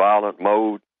get in a violent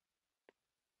mode?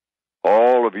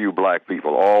 All of you black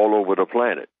people all over the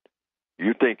planet,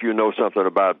 you think you know something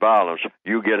about violence,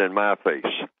 you get in my face.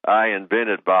 I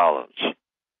invented violence.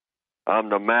 I'm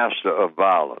the master of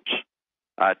violence.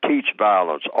 I teach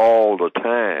violence all the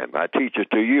time. I teach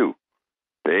it to you.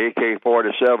 The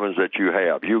AK-47s that you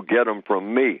have, you get them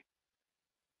from me.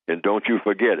 And don't you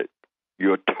forget it.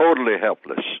 You're totally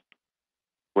helpless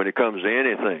when it comes to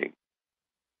anything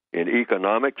in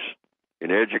economics, in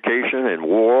education, in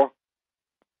war,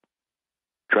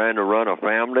 trying to run a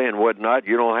family and whatnot.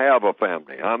 You don't have a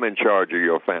family. I'm in charge of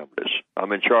your families.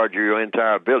 I'm in charge of your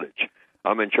entire village.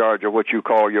 I'm in charge of what you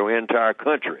call your entire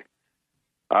country.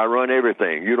 I run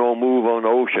everything. You don't move on the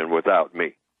ocean without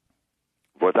me,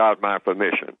 without my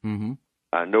permission. Mm-hmm.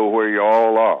 I know where you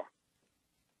all are.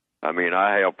 I mean,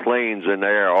 I have planes in the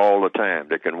air all the time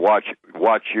that can watch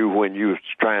you when you're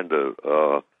trying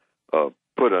to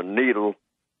put a needle,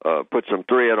 put some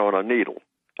thread on a needle.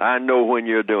 I know when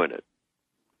you're doing it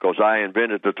because I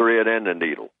invented the thread and the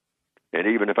needle. And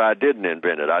even if I didn't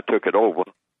invent it, I took it over.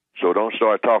 So don't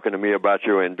start talking to me about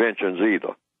your inventions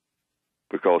either,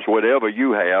 because whatever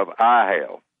you have, I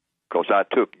have, because I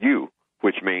took you,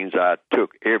 which means I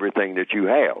took everything that you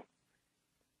have,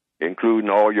 including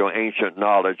all your ancient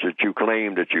knowledge that you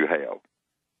claim that you have.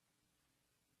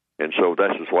 And so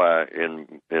this is why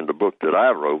in the book that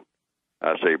I wrote,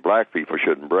 I say black people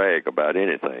shouldn't brag about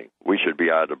anything. We should be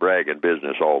out of the bragging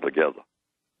business altogether.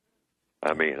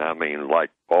 I mean,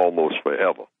 like almost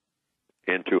forever,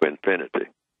 into infinity,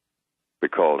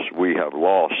 because we have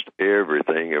lost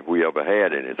everything if we ever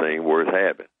had anything worth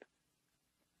having.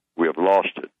 We have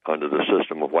lost it under the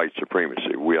system of white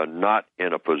supremacy. We are not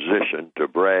in a position to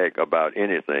brag about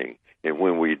anything, and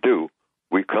when we do,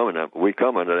 we come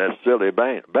under that silly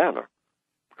banner,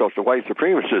 because the white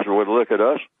supremacists would look at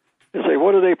us and say,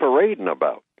 what are they parading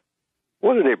about?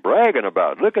 What are they bragging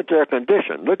about? Look at their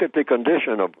condition. Look at the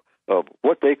condition of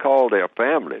what they call their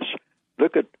families.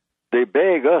 They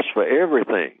beg us for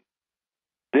everything.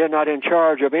 They're not in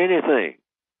charge of anything.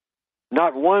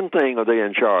 Not one thing are they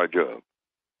in charge of.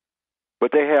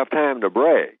 But they have time to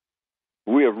brag.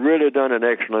 We have really done an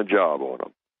excellent job on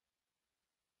them.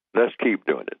 Let's keep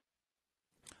doing it.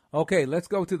 Okay, let's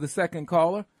go to the second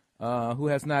caller who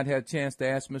has not had a chance to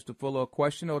ask Mr. Fuller a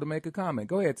question or to make a comment.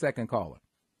 Go ahead, second caller.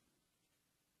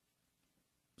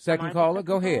 Second caller,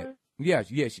 go ahead. Yes,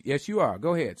 you are.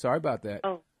 Go ahead. Sorry about that.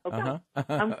 Oh, okay.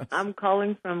 I'm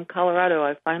calling from Colorado.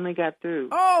 I finally got through.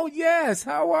 Oh, yes.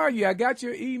 How are you? I got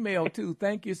your email, too.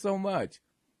 Thank you so much.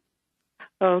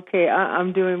 Okay,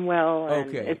 I'm doing well.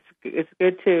 Okay. It's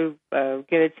good to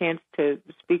get a chance to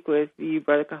speak with you,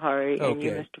 Brother Kahari, and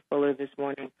you, Mr. Fuller, this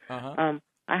morning. Uh-huh.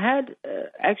 I had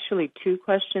actually two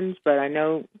questions, but I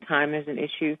know time is an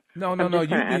issue. No.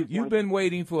 You've been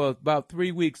waiting for about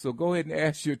 3 weeks, so go ahead and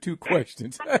ask your two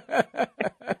questions.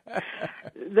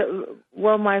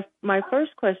 my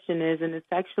first question is, and it's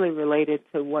actually related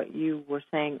to what you were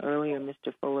saying earlier,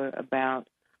 Mr. Fuller, about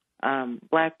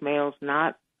black males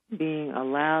not being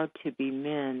allowed to be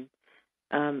men.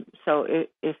 So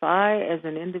if I, as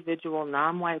an individual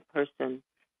non-white person,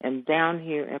 am down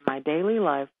here in my daily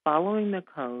life following the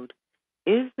code,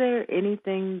 is there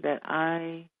anything that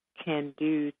I can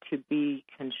do to be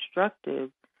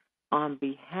constructive on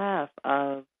behalf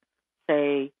of,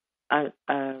 say, a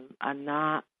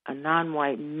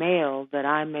non-white male that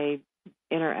I may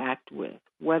interact with?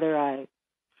 Whether I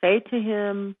say to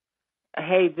him,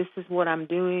 hey, this is what I'm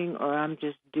doing, or I'm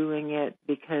just doing it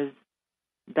because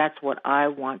that's what I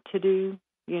want to do,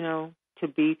 to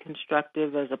be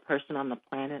constructive as a person on the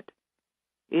planet.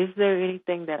 Is there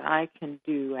anything that I can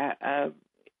do?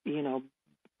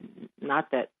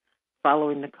 Not that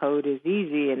following the code is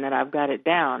easy and that I've got it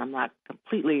down. I'm not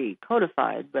completely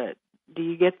codified, but do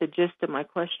you get the gist of my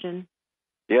question?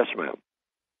 Yes, ma'am.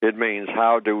 It means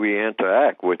how do we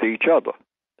interact with each other?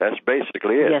 That's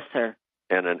basically it. Yes, sir.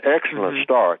 And an excellent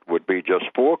start would be just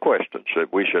 4 questions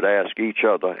that we should ask each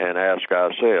other and ask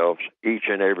ourselves each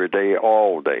and every day,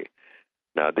 all day.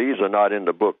 Now, these are not in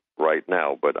the book right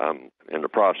now, but I'm in the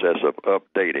process of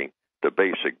updating the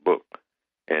basic book.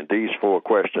 And these 4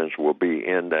 questions will be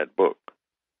in that book.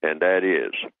 And that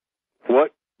is,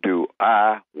 what do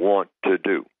I want to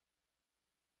do?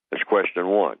 That's question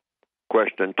 1.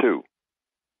 Question 2,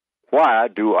 why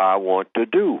do I want to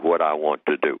do what I want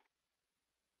to do?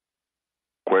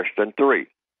 Question 3,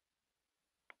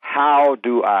 how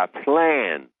do I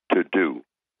plan to do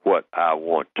what I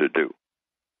want to do?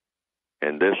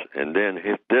 And then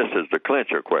this is the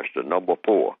clincher question, number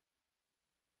 4.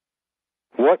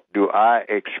 What do I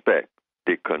expect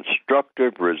the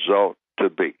constructive result to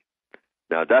be?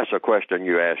 Now, that's a question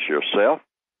you ask yourself,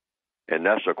 and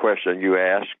that's a question you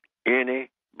ask any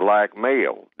black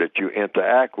male that you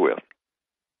interact with.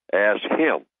 Ask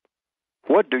him,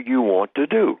 what do you want to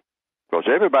do? Because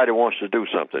everybody wants to do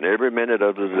something every minute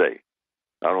of the day.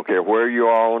 I don't care where you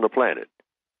are on the planet.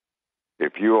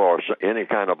 If you are any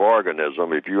kind of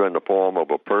organism, if you're in the form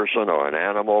of a person or an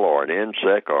animal or an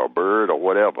insect or a bird or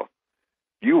whatever,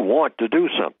 you want to do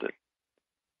something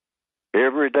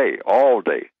every day, all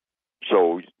day.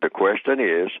 So the question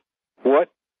is, what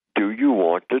do you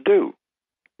want to do?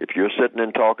 If you're sitting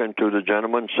and talking to the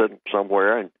gentleman sitting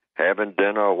somewhere and having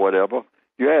dinner or whatever,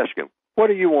 you ask him, what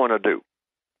do you want to do?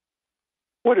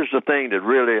 What is the thing that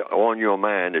really on your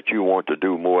mind that you want to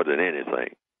do more than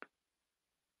anything?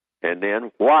 And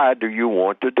then, why do you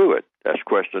want to do it? That's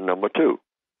question number 2.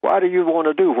 Why do you want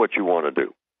to do what you want to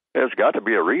do? There's got to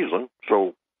be a reason,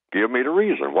 so give me the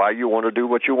reason why you want to do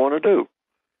what you want to do.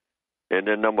 And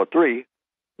then number 3,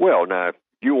 well, now, if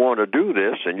you want to do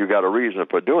this and you got a reason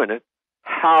for doing it,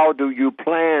 how do you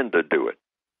plan to do it?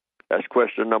 That's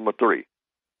question number 3.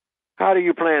 How do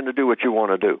you plan to do what you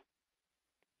want to do?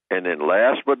 And then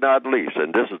last but not least,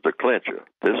 and this is the clincher,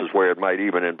 this is where it might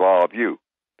even involve you,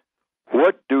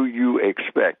 what do you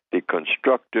expect the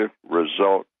constructive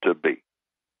result to be?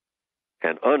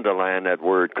 And underline that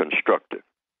word constructive.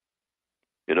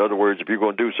 In other words, if you're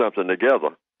going to do something together,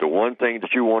 the one thing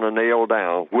that you want to nail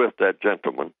down with that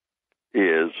gentleman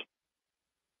is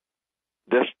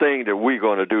this thing that we're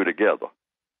going to do together.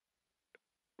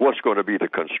 What's going to be the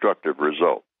constructive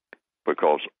result?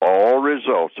 Because all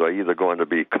results are either going to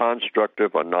be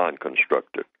constructive or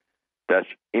non-constructive. That's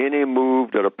any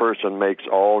move that a person makes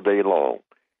all day long.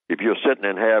 If you're sitting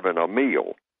and having a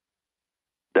meal,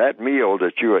 that meal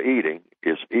that you're eating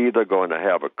is either going to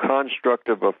have a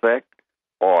constructive effect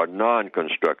or a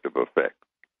non-constructive effect.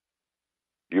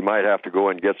 You might have to go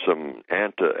and get some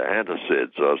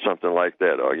antacids or something like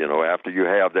that, or, after you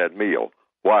have that meal.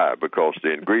 Why? Because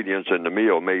the ingredients in the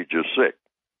meal made you sick.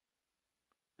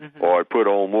 Or put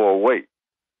on more weight.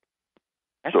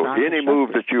 So any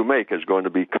move that you make is going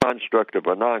to be constructive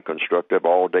or non-constructive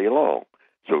all day long.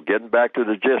 So getting back to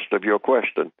the gist of your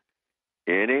question,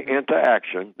 any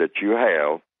interaction that you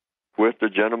have with the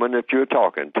gentleman that you're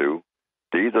talking to,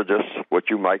 these are just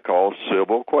what you might call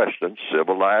civil questions,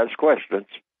 civilized questions.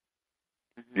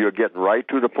 You're getting right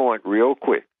to the point real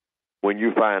quick when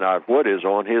you find out what is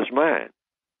on his mind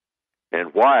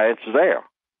and why it's there.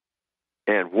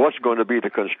 And what's going to be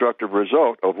the constructive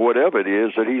result of whatever it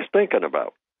is that he's thinking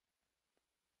about.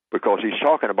 Because he's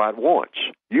talking about wants.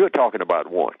 You're talking about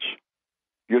wants.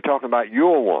 You're talking about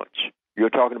your wants.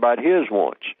 You're talking about his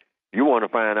wants. You want to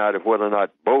find out if whether or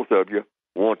not both of you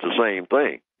want the same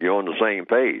thing. You're on the same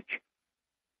page.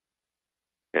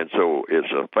 And so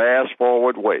it's a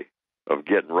fast-forward way of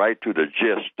getting right to the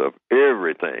gist of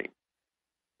everything.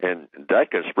 And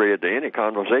that can spread to any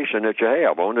conversation that you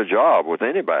have on the job with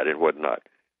anybody and whatnot.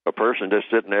 A person just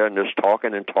sitting there and just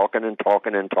talking and talking and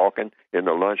talking and talking in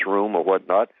the lunchroom or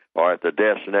whatnot, or at the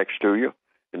desk next to you,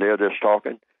 and they're just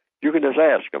talking. You can just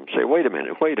ask them, say, wait a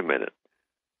minute.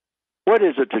 What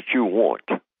is it that you want?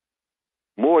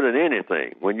 More than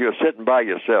anything, when you're sitting by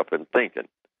yourself and thinking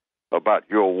about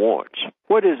your wants,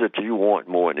 what is it you want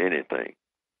more than anything?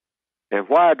 And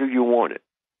why do you want it?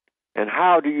 And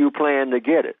how do you plan to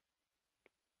get it?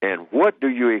 And what do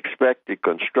you expect the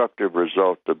constructive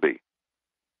result to be?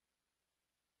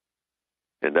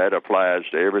 And that applies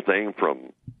to everything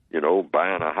from,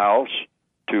 buying a house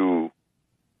to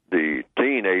the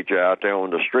teenager out there on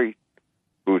the street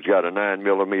who's got a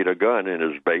 9mm gun in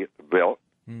his belt.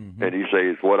 Mm-hmm. And he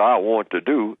says, what I want to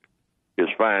do is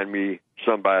find me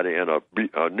somebody in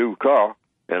a new car,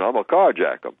 and I'm a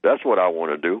carjacker. That's what I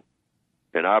want to do.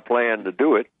 And I plan to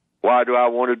do it. Why do I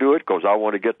want to do it? Because I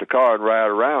want to get the car and ride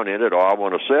around in it, or I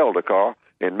want to sell the car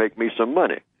and make me some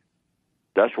money.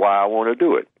 That's why I want to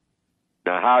do it.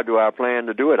 Now, how do I plan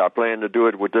to do it? I plan to do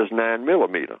it with this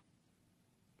 9mm.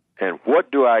 And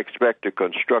what do I expect the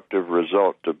constructive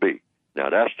result to be? Now,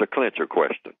 that's the clincher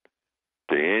question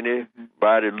to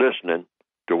anybody listening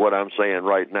to what I'm saying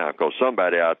right now, because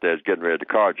somebody out there is getting ready to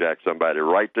carjack somebody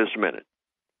right this minute.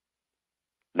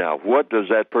 Now, what does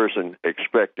that person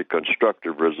expect the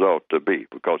constructive result to be?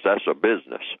 Because that's a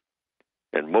business.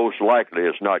 And most likely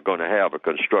it's not going to have a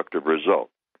constructive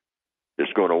result.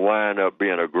 It's going to wind up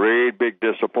being a great big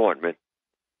disappointment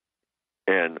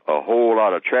and a whole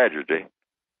lot of tragedy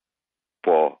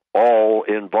for all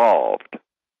involved,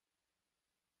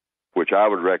 which I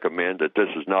would recommend that this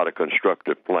is not a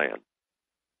constructive plan.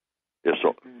 It's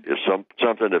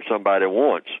something that somebody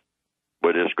wants,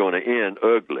 but it's going to end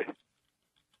ugly.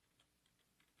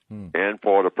 And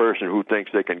for the person who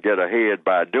thinks they can get ahead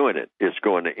by doing it, it's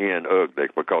going to end ugly,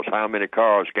 because how many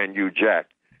cars can you jack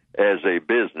as a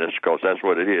business, because that's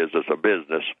what it is, it's a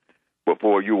business,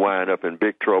 before you wind up in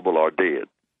big trouble or dead?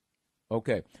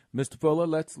 Okay. Mr. Fuller,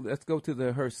 let's go to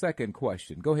her second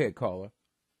question. Go ahead, caller.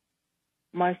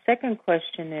 My second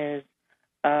question is,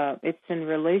 it's in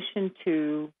relation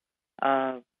to,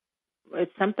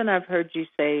 it's something I've heard you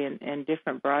say in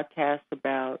different broadcasts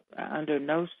about under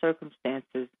no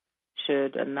circumstances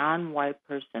should a non-white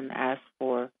person ask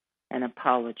for an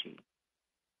apology.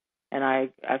 And I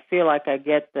feel like I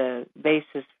get the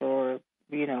basis for,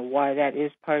 why that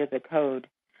is part of the code.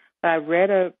 But I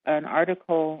read an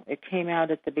article, it came out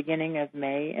at the beginning of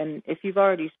May, and if you've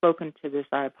already spoken to this,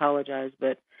 I apologize,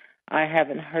 but I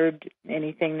haven't heard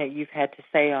anything that you've had to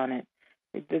say on it.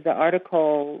 The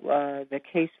article, the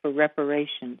case for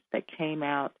reparations, that came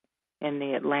out in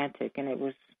the Atlantic, and it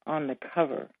was on the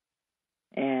cover.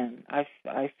 And I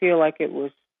feel like it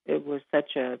was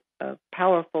such a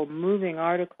powerful, moving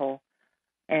article.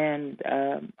 And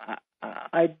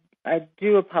I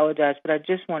do apologize, but I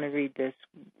just want to read this.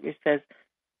 It says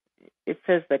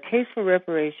the case for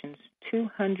reparations: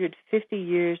 250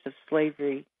 years of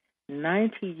slavery,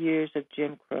 90 years of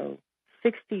Jim Crow,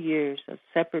 60 years of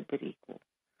separate but equal,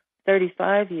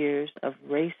 35 years of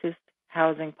racist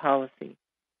housing policy.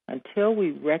 Until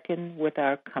we reckon with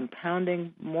our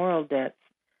compounding moral debts,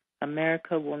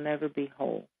 America will never be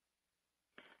whole.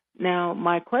 Now,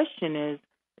 my question is,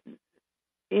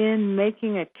 in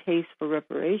making a case for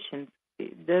reparations,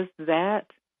 does that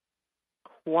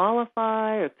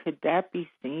qualify, or could that be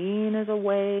seen as a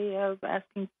way of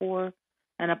asking for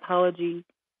an apology?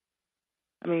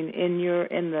 I mean, in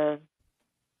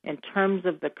terms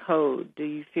of the code, do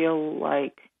you feel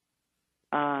like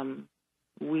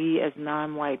we as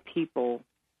non-white people,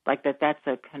 like that's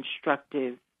a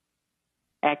constructive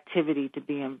activity to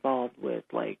be involved with?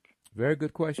 Like, very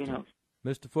good question,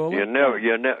 Mr. Fuller. You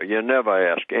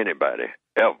never ask anybody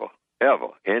ever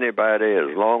anybody,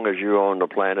 as long as you're on the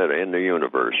planet or in the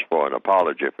universe, for an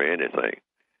apology for anything.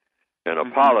 An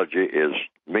apology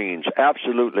means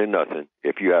absolutely nothing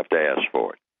if you have to ask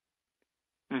for it.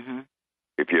 Mm-hmm.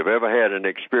 If you've ever had an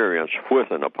experience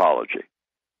with an apology,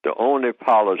 the only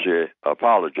apology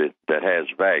that has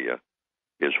value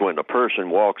is when a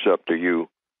person walks up to you,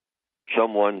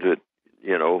 someone that,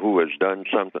 who has done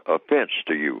some offense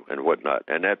to you and whatnot,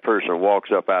 and that person walks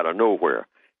up out of nowhere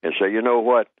and say, you know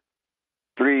what,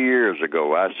 3 years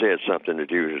ago I said something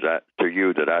to you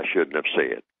that I shouldn't have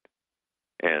said,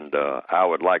 and I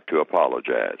would like to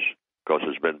apologize because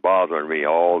it's been bothering me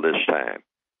all this time.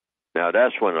 Now,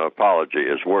 that's when an apology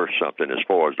is worth something as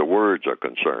far as the words are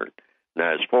concerned.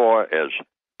 Now, as far as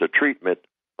the treatment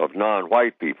of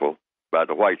non-white people by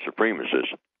the white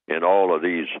supremacists in all of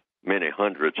these many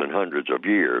hundreds and hundreds of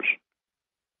years,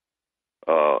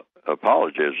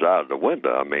 apology is out of the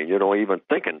window. I mean, you don't even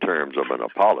think in terms of an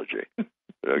apology.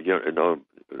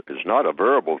 It's not a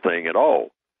verbal thing at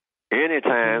all.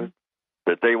 Anytime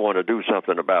that they want to do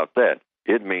something about that,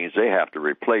 it means they have to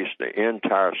replace the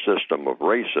entire system of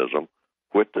racism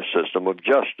with the system of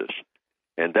justice.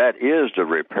 And that is the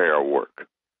repair work.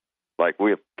 Like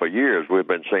for years, we've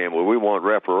been saying, well, we want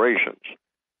reparations.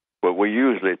 But we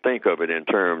usually think of it in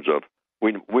terms of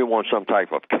we want some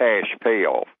type of cash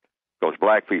payoff, because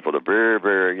black people are very,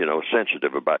 very,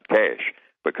 sensitive about cash,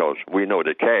 because we know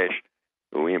that cash,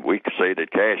 we say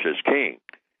that cash is king.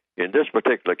 In this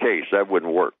particular case, that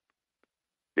wouldn't work.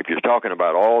 If you're talking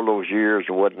about all those years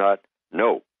and whatnot,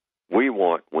 no. We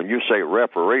want, when you say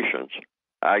reparations,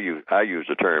 I use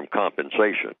the term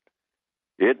compensation.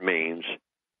 It means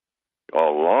a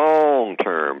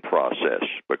long-term process,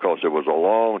 because it was a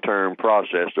long-term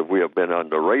process that we have been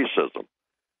under racism.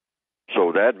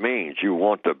 So that means you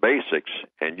want the basics,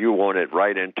 and you want it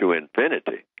right into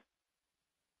infinity,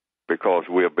 because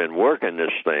we have been working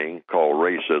this thing called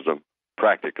racism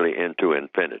practically into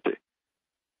infinity.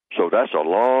 So that's a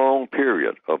long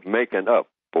period of making up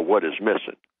for what is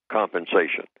missing,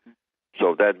 compensation.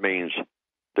 So that means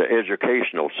the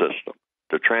educational system,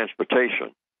 the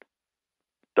transportation,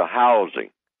 the housing,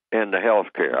 and the health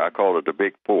care. I call it the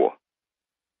big four.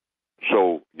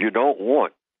 So you don't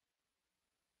want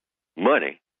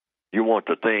money. You want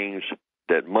the things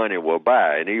that money will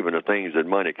buy, and even the things that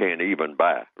money can't even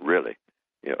buy, really.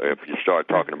 If you start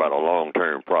talking about a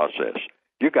long-term process,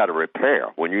 you got to repair.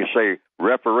 When you say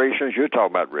reparations, you're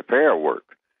talking about repair work.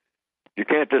 You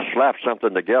can't just slap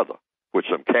something together with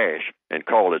some cash and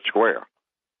call it square.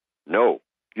 No,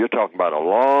 you're talking about a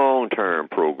long-term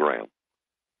program,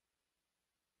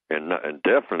 and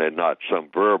definitely not some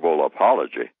verbal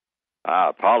apology. I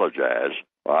apologize,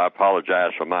 or I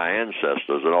apologize for my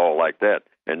ancestors and all like that,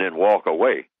 and then walk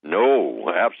away.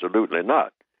 No, absolutely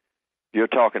not. You're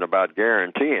talking about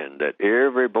guaranteeing that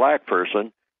every black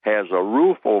person has a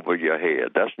roof over your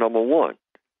head. That's number one.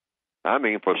 I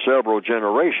mean, for several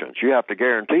generations, you have to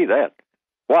guarantee that.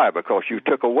 Why? Because you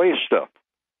took away stuff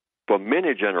for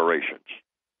many generations,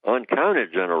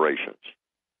 uncounted generations.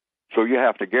 So you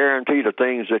have to guarantee the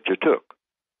things that you took.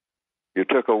 You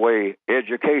took away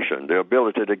education, the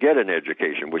ability to get an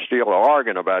education. We're still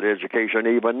arguing about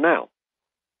education even now.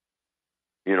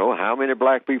 How many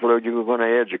black people are you going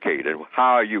to educate, and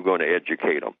how are you going to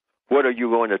educate them? What are you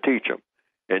going to teach them?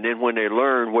 And then when they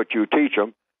learn what you teach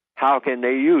them, how can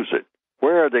they use it?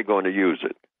 Where are they going to use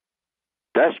it?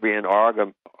 That's being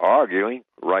arguing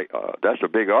right. That's a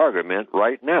big argument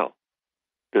right now.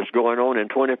 That's going on in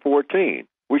 2014.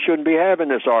 We shouldn't be having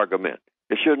this argument.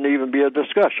 It shouldn't even be a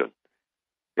discussion.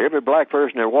 Every black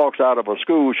person that walks out of a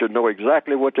school should know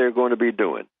exactly what they're going to be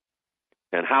doing,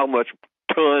 and how much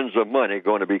tons of money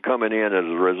going to be coming in as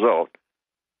a result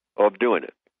of doing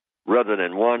it, rather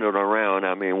than wandering around,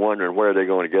 wondering where they're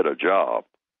going to get a job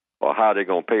or how they're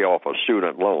going to pay off a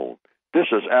student loan. This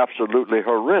is absolutely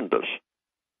horrendous.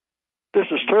 This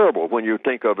is terrible when you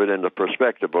think of it in the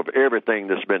perspective of everything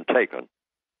that's been taken.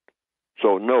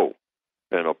 So no.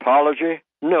 An apology?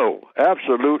 No,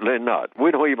 absolutely not.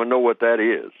 We don't even know what that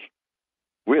is.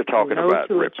 We're talking about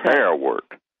repair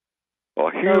work,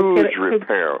 a huge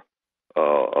repair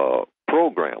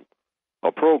program,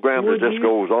 a program that just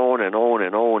goes on and on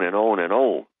and on and on and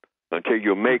on until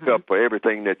you make up for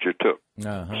everything that you took,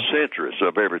 centuries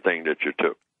of everything that you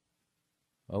took.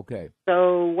 Okay.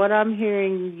 So what I'm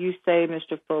hearing you say,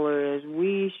 Mr. Fuller, is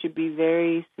we should be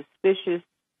very suspicious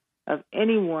of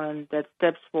anyone that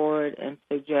steps forward and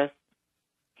suggests,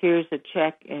 here's a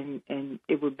check, and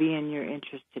it would be in your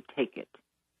interest to take it.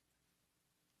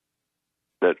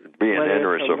 That be in the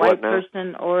interest of what now? Whether it's a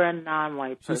white person or a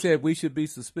non-white person. She said we should be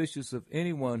suspicious of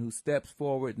anyone who steps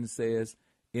forward and says,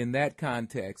 in that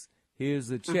context, here's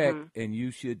a check, and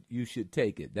you should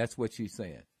take it. That's what she's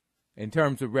saying, in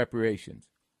terms of reparations.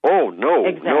 Oh, no,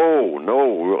 exactly.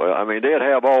 no. I mean, they'd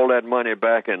have all that money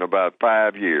back in about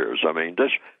 5 years. I mean,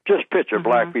 just picture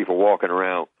black people walking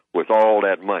around with all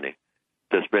that money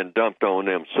that's been dumped on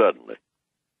them suddenly.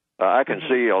 I can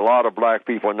see a lot of black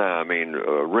people now,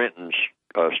 renting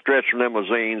stretch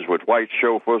limousines with white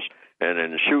chauffeurs and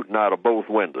then shooting out of both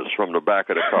windows from the back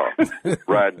of the car.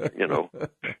 Right,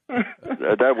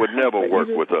 that would never work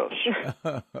with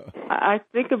us. I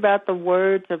think about the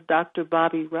words of Dr.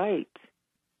 Bobby Wright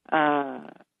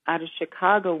out of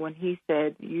Chicago when he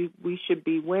said we should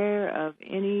beware of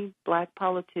any black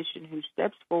politician who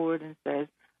steps forward and says,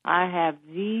 I have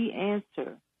the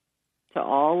answer to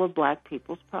all of black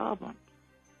people's problems.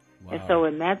 Wow. And so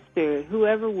in that spirit,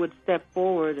 whoever would step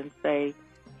forward and say,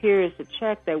 here is a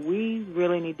check that we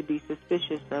really need to be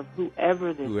suspicious of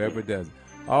whoever this is. Does it.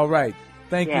 All right.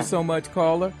 Thank you so much,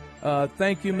 caller.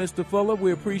 Thank you, Mr. Fuller.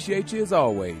 We appreciate you as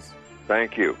always.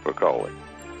 Thank you for calling.